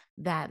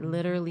that Mhm.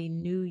 literally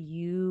knew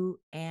you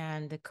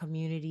and the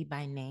community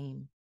by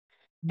name,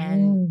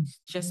 and Mm,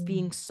 just mm,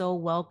 being so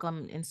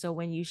welcome. And so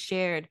when you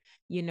shared,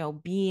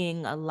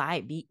 being a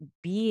light,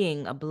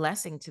 being a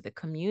blessing to the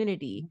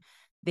community, mm,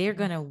 they're mm.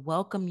 going to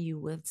welcome you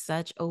with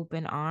such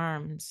open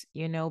arms,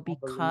 I believe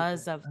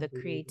because it. of I the believe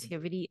it.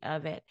 creativity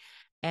of it.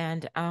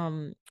 And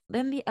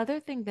then the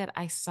other thing that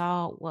I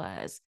saw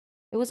was,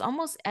 it was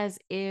almost as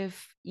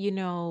if,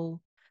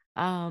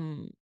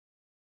 um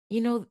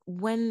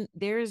when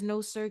there is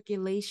no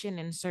circulation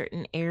in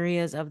certain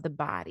areas of the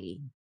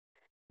body,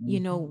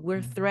 Mhm,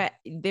 we're mhm.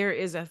 there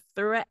is a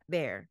threat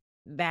there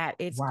that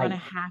it's going to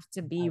Right, have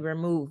to be right.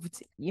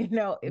 removed. If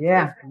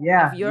Yeah, if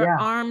yeah, your yeah.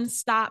 arm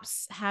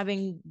stops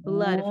having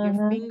blood, if your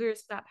Mhm. fingers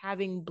stop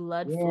having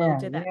blood flow Yeah,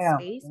 to that yeah.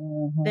 space,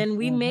 Mhm, then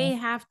we may mhm.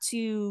 have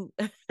to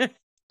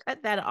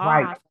cut that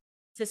Right. off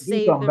to Do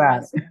save something the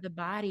about rest it. of the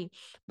body.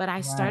 But I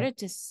Right. started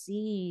to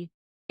see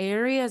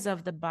areas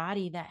of the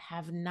body that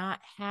have not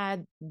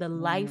had the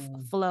life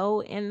Mm, flow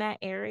in that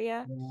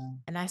area. yeah.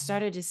 And I Mm,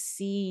 started to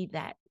see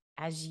that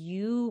as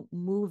you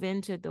move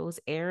into those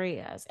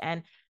areas,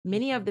 and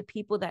many of mhm, the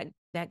people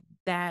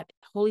that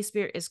Holy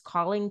Spirit is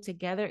calling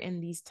together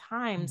in these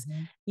times,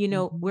 mhm,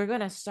 mhm. we're going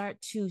to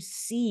start to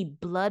see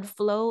blood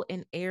flow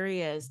in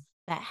areas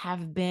that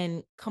have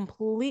been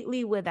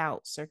completely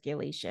without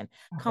circulation,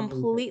 I believe it.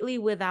 completely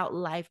without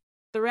life,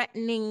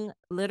 threatening,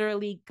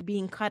 literally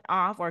being cut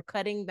off or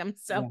cutting Yeah.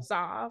 themselves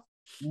off.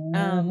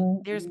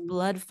 Mhm, There's mhm.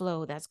 blood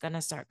flow that's going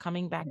to start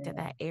coming back to Yeah.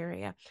 that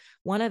area.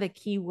 One of the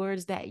key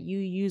words that you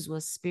use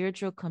was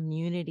spiritual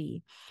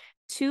community.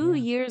 Two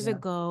Yeah. years Yeah.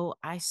 ago,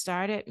 I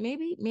started,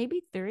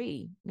 maybe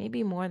three,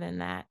 maybe more than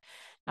that.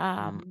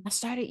 Mhm, I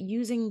started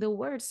using the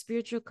word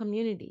spiritual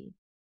community.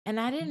 And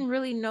I mhm. didn't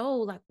really know,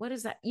 like, what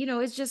is that?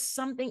 It's just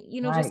something,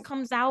 just Right.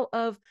 comes out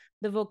of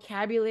the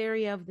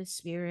vocabulary of the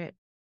Spirit.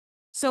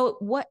 So,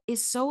 what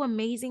is so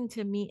amazing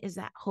to me is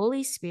that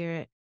Holy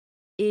Spirit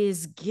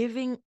is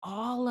giving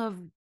all of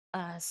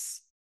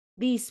us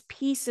these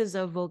pieces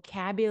of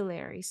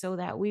vocabulary so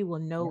that we will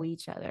know Yeah.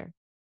 each other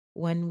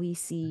when we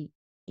see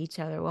each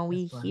other, when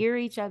we That's right. hear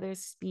each other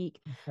speak.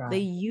 That's The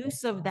right.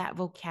 use That's of right. that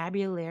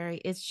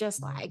vocabulary, it's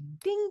just like Mhm.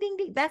 ding, ding,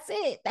 ding. That's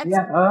it. That's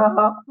Yeah.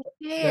 Uh-huh.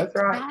 That's it.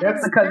 right. That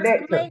That's the is that's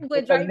the connector. The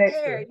language right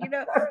there.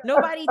 connector.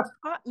 Nobody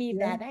taught me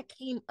Yeah. that. That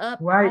came up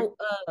Right. out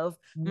of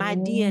my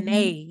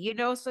DNA,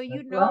 Mhm. so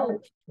That's right.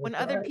 when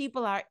That's other right.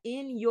 people are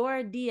in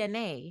your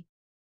DNA,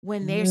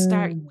 when Mm. they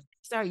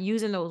start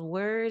using those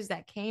words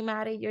that came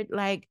out of your,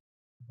 like,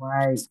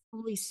 Right. it's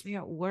Holy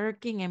Spirit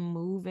working and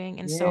moving.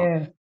 And so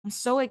Yeah. I'm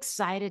so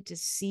excited to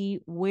see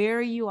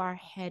where you are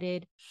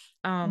headed.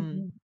 Um,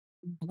 Mhm.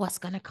 Mm. what's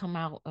going to come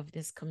out of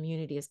this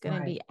community is going to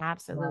Right. be Right.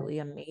 absolutely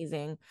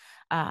amazing.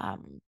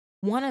 Um,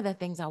 one of the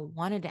things I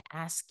wanted to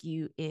ask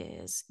you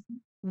is,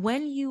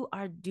 when you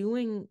are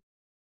doing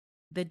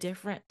the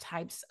different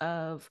types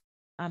of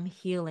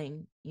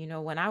healing,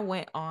 when I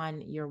went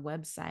on your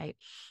website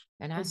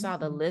and I Mhm, saw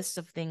the mhm. list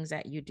of things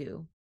that you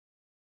do,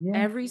 Yeah.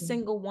 every Yeah.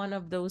 single one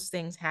of those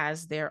things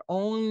has their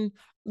own,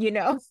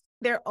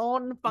 their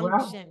own Right.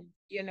 function.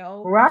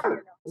 Right.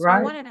 So I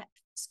Right. wanted to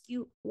ask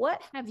you,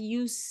 what have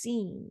you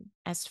seen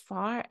as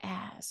far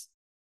as,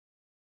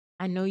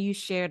 I know you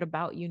shared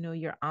about,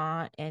 your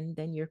aunt and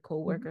then your Mhm.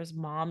 coworker's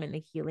mom and the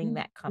healing Yeah.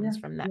 that Yeah. comes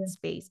from that Yeah.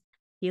 space. Uh-huh.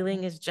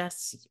 Healing is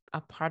just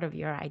a part of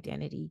your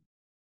identity.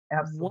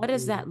 What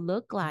does that Absolutely.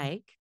 look Mhm.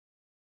 like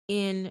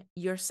in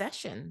your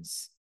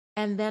sessions?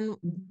 And then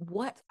Mhm.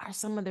 what are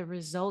some of the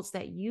results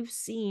that you've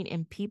seen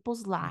in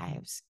people's Mhm.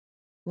 lives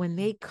when Mhm.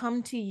 they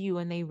come to you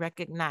and they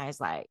recognize,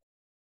 like,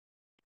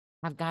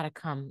 I've got to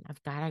come.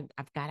 I've got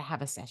to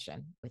have a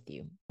session with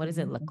you. What does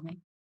it Mhm. look like?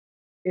 Mhm.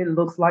 It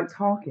looks like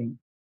talking.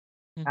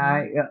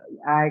 Mhm.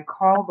 I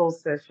call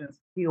those sessions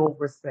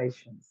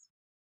conversations,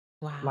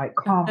 Wow. like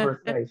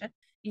conversation.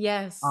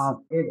 Yes.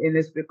 And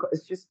it's because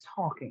it's just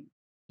talking.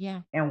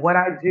 Yeah. And what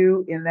I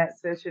do in that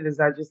session is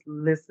I just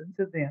listen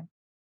to them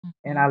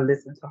and Mhm. I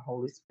listen to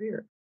Holy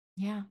Spirit.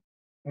 Yeah.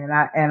 and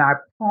I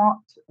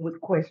prompt with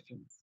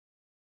questions.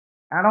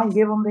 I don't Yes.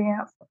 give them the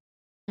answer.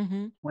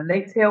 Mhm. When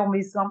they tell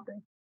me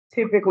something,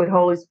 typically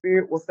Holy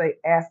Spirit will say,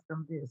 ask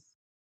them this.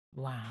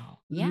 Wow.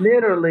 Yeah.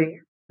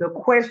 Literally, the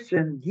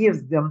question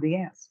gives them the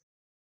answer.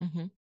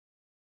 Mhm.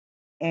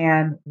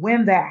 And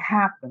when that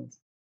happens,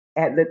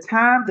 at the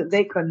time that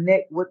they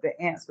connect with the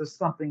answer,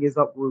 something is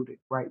uprooted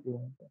right there.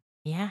 And then.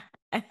 Yeah.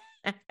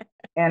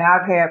 And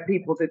I've had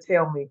people to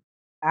tell me,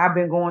 I've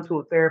been going to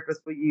a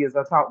therapist for years.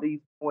 I talk to you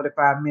for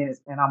 45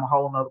 minutes and I'm a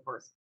whole nother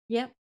person.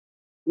 Yep.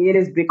 It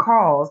is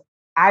because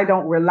I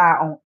don't rely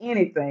on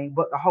anything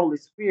but the Holy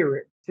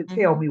Spirit to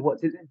tell Mhm. me what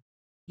to do.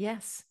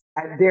 Yes.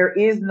 There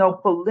is no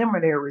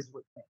preliminaries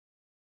with me.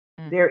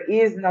 Mm. There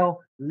is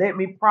no let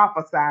me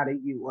prophesy to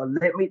you or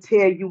let me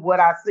tell you what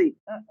I see.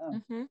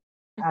 Mhm.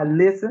 I Mhm.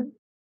 listen.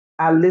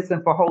 I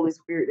listen for Holy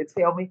Spirit to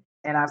tell me,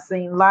 and I've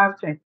seen life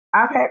change.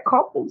 I've had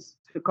couples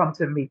to come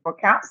to me for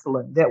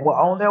counseling that were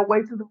on Wow. their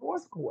way to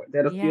divorce court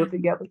that are still Yeah.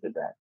 together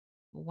today.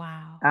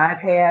 Wow. I've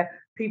had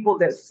people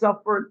that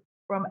suffered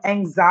from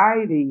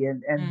anxiety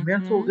and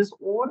mental Mhm.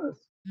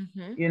 disorders,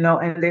 Mhm.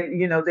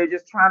 and they're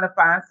just trying to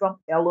find some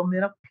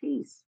element of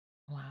peace,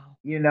 Wow.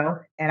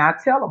 and I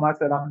tell them, I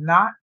said, I'm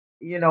not,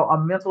 a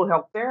mental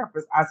health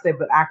therapist. I said,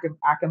 but I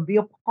can be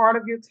a part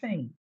of your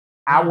team.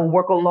 I Yeah. will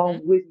work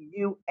along Mhm. with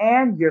you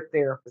and your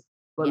therapist,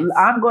 but Yes.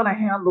 I'm going to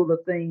handle the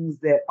things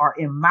that are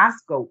in my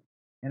scope,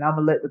 and I'm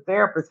going to let the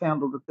therapist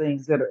handle the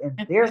things that are in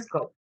their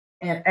scope.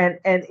 And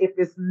if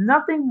it's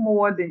nothing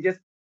more than just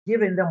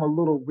giving them a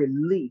little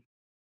relief,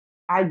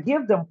 I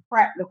give them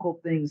practical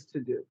things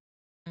to do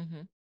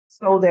Mhm.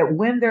 so that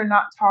when they're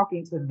not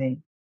talking to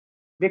me,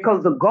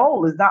 because the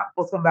goal is not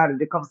for somebody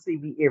to come see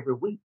me every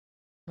week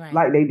Right.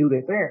 like they do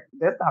their therapy.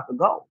 That's not the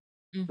goal.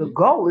 The Mhm.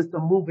 goal is to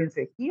move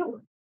into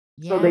healing.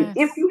 So that if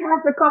Yes. you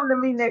have to come to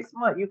me next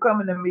month, you're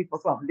coming to me for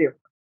something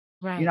different.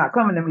 You're Right. not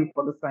coming to me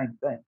for the same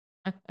thing.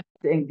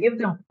 And give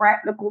them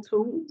practical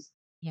tools.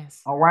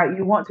 Yes. All right.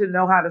 You want to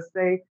know how to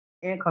stay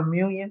in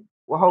communion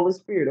with Holy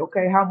Spirit.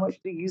 Okay. How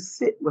much do you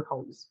sit with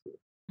Holy Spirit?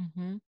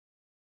 Mhm.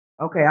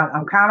 Okay.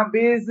 I'm kind of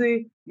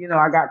busy.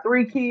 I got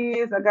 3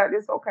 kids. I got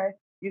this. Okay.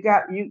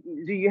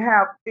 Do you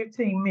have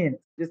 15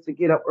 minutes just to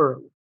get up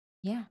early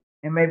Yeah.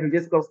 and maybe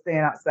just go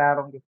stand outside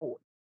on your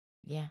porch?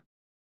 Yeah.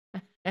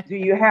 Do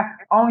you have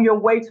on your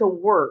way to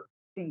work?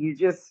 Can you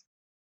just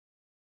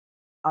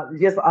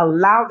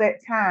allow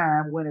that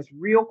time when it's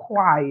real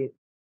quiet,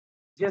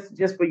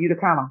 just for you to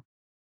kind of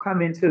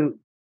come into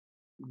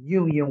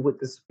union with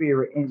the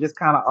spirit and just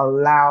kind of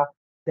allow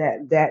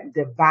that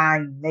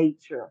divine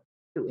nature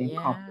to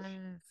encompass you.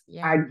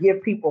 Yes. I Yeah.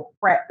 give people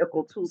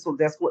practical tools, so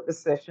that's what the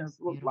sessions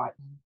look like.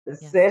 Beautiful. The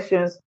Yes.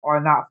 sessions are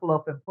not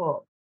fluff and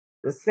puff.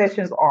 The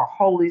sessions are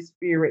Holy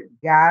Spirit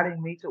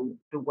guiding me to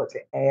what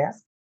to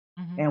ask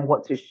Mhm. and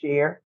what to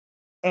share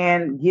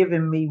and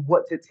giving me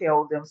what to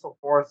tell them so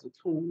far as the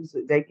tools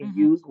that they can Mhm.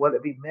 use, whether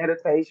it be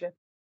meditation,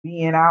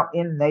 being out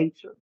in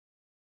nature,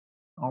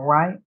 all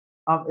right?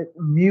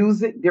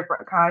 Music,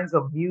 different kinds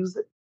of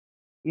music,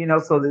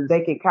 so that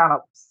they can kind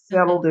of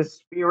settle their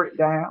spirit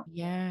down,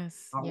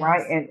 Yes. all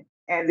right? Yes.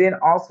 And then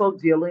also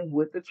dealing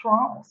with the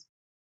traumas,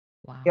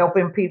 Wow.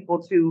 helping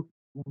people to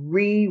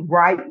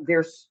rewrite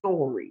their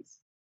stories.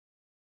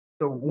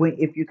 So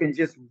if you can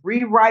just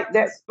rewrite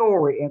that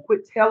story and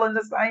quit telling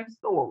the same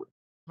story,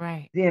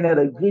 Right. then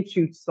it'll get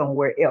you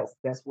somewhere else.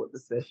 That's what the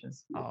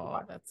sessions look Oh,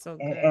 like. that's so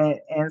And good. and,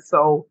 and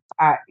so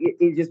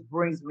it just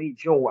brings me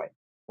joy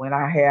when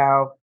I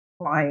have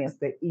clients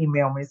that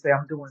email me and say,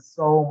 I'm doing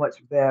so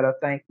much better.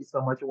 Thank you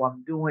so much for what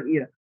I'm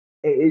doing.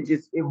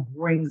 It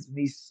brings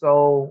me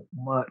so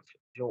much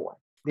joy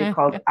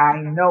because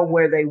I know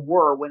where they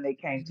were when they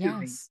came to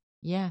me Yes.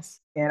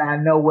 Yes. and I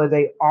know where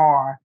they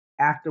are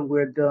after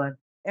we're done.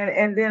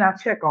 And then I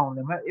check on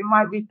them. It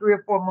might be 3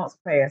 or 4 months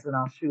past and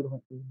I'll shoot them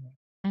an email.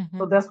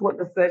 So Mhm. that's what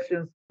the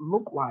sessions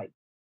look like.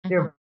 Mhm.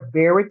 They're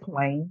very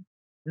plain,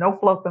 no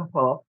fluff and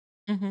puff,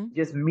 Mhm.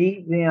 just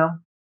me,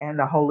 them, and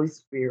the Holy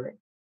Spirit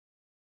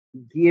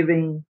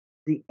giving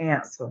the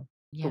answer to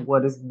Yeah.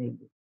 what is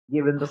needed,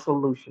 giving the Wow.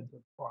 solution to the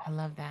I problem.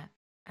 love that.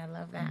 I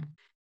love that. Mhm.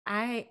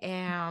 I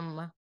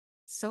am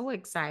so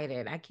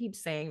excited. I keep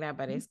saying that,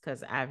 but it's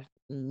because I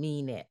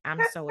mean it.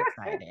 I'm so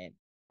excited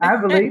I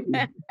believe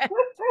you.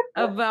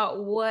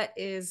 about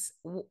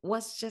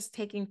what's just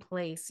taking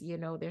place.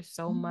 There's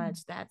so Mhm.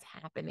 much that's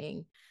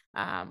happening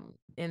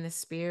in the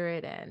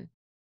spirit, and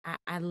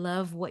I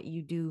love what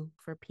you do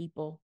for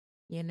people,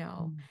 you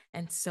know. Mhm.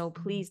 And so Mhm.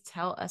 please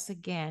tell us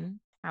again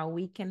how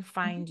we can Mhm.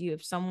 find you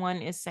if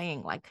someone is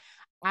saying like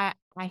I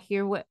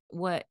hear what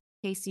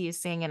Casey is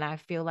saying, and I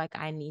feel like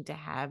I need to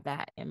have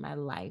that in my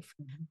life.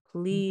 Mhm.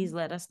 Please Mhm.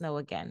 let us know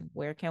again.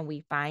 Where can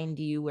we find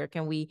you? Where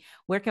can we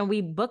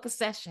book a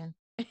session?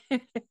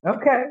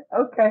 Okay,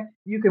 okay.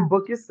 You can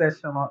book your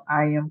session on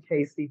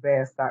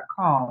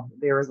imkcbass.com.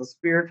 There is a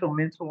spiritual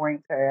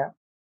mentoring tab.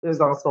 There's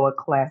also a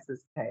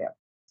classes tab.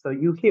 So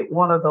you hit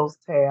one of those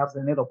tabs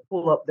and it'll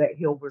pull up that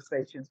Hilbert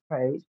Sessions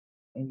page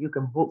and you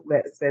can book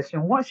that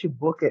session. Once you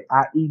book it,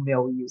 I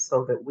email you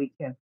so that we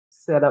can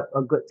set up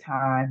a good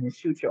time and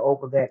shoot you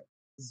over that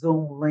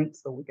Zoom link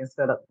so we can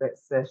set up that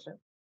session.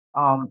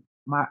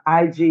 My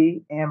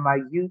IG and my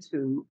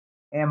YouTube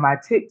and my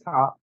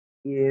TikTok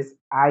is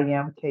I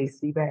am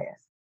Casey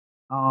Bass.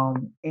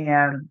 And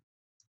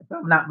if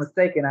I'm not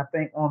mistaken, I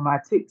think on my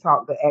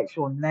TikTok the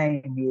actual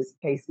name is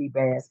Casey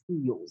Bass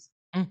Heals.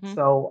 Mm-hmm.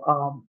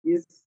 So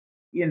it's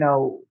you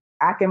know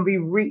I can be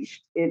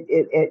reached at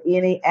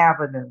any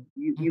avenue.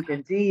 You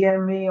Okay. can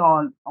DM me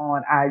on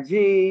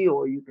IG,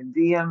 or you can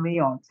DM me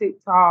on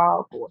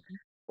TikTok,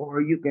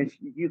 or you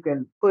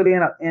can put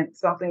in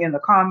something in the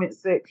comment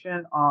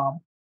section on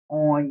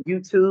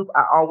YouTube.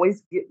 I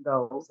always get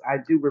those. I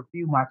do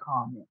review my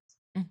comments.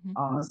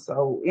 Mm-hmm.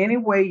 So any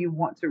way you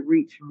want to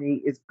reach me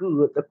is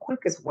good. The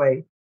quickest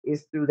way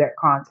is through that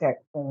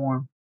contact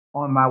form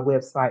on my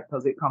website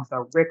because it comes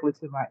directly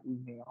to my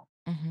email,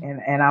 Mm-hmm.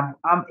 and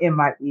I'm in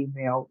my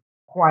email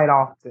quite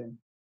often,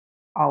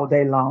 all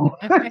day long.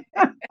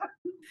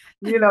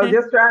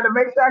 Just trying to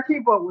make sure I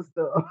keep up with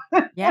stuff.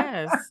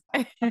 Yes.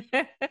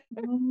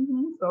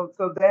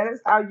 So that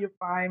is how you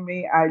find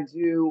me. I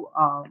do,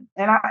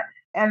 and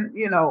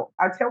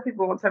I tell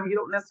people all the time, you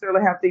don't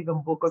necessarily have to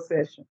even book a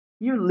session.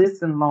 You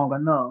listen long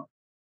enough,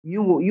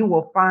 you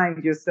will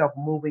find yourself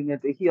moving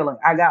into healing.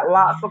 I got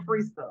lots of Yeah.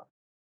 free stuff.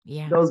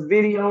 Yeah. Those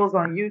videos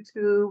on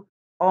YouTube,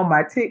 on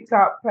my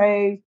TikTok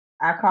page,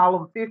 I call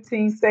them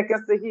 15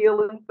 seconds to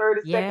healing,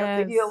 30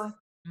 seconds to Yes. healing.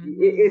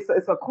 Mm-hmm.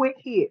 It's a quick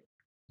hit.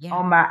 Yeah.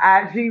 On my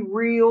IG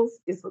reels,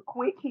 it's a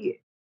quick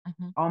hit.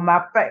 Mm-hmm. On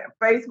my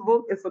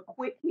Facebook, it's a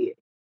quick hit.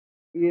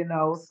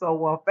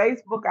 So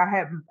Facebook,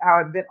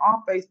 I've been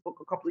on Facebook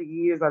a couple of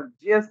years. I've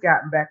just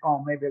gotten back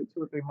on maybe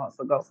 2 or 3 months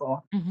ago.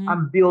 So Mm-hmm.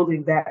 I'm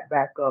building that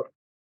back up.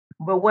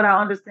 But what I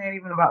understand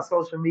even about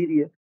social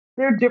media,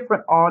 there are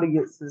different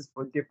audiences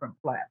for different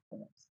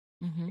platforms.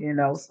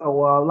 Mm-hmm. So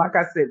like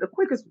I said, the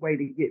quickest way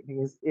to get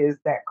me is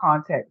that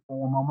contact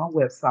form on my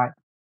website.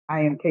 I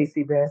am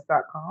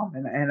kcbass.com,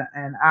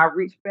 and I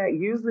reach back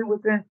usually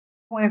within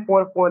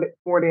 24 to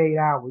 48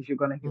 hours. You're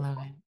gonna hear Love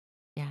from it.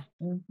 Yeah.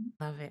 me. Mhm.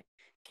 Love it.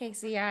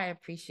 Casey, I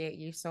appreciate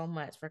you so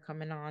much for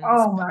coming on this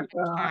Oh my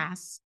God.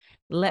 podcast,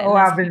 Oh, letting us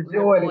I've hear your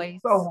enjoyed it voice.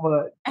 so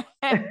much.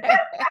 I've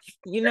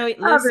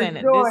Listen,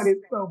 enjoyed it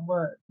so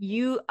much.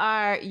 you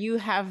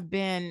have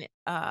been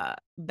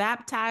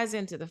baptized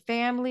into the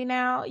family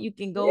now. You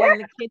can go Yeah, in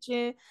the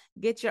kitchen,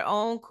 get your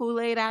own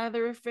Kool-Aid out of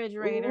the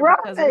refrigerator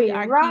because we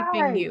right, are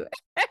keeping right. you.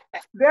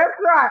 That's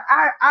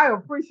right. I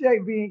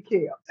appreciate being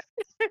kept.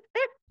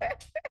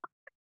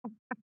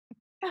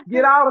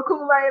 Get all the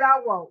Kool-Aid I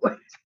want.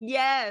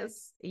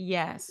 Yes.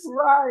 Yes.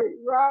 Right,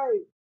 right.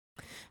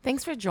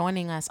 Thanks for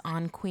joining us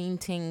on Queen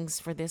Tings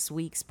for this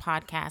week's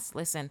podcast.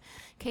 Listen,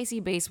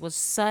 Casey Bass was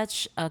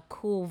such a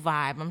cool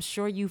vibe. I'm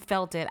sure you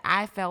felt it.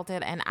 I felt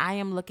it. And I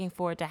am looking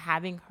forward to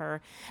having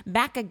her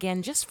back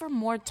again just for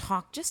more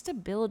talk, just to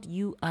build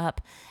you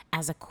up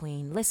as a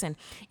queen. Listen,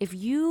 if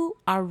you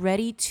are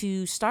ready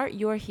to start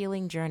your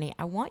healing journey,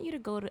 I want you to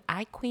go to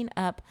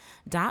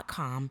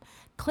iQueenUp.com,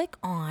 click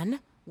on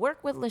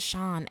Work with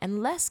LaShawn,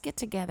 and let's get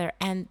together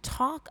and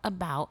talk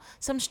about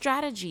some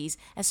strategies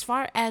as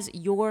far as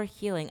your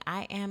healing.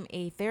 I am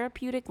a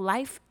therapeutic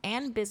life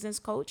and business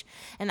coach,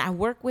 and I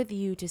work with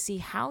you to see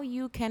how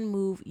you can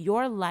move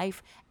your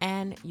life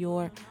and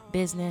your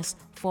business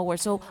forward.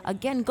 So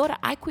again, go to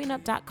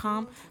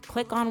iQueenUp.com,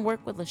 click on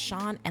Work with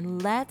LaShawn,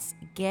 and let's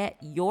get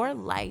your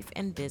life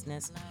and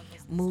business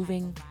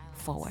moving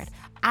forward.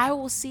 I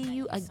will see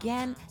you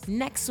again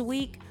next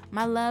week,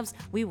 my loves.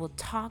 We will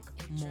talk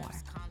more.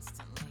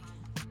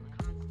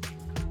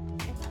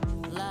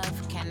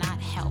 Love cannot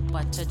help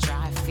but to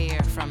drive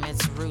fear from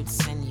its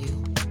roots in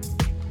you.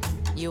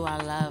 You are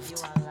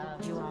loved.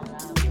 You are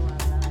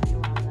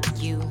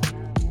loved. You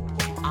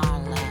are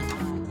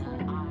loved.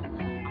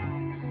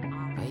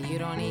 But you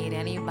don't need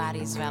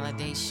anybody's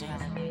validation.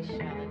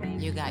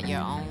 You got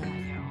your own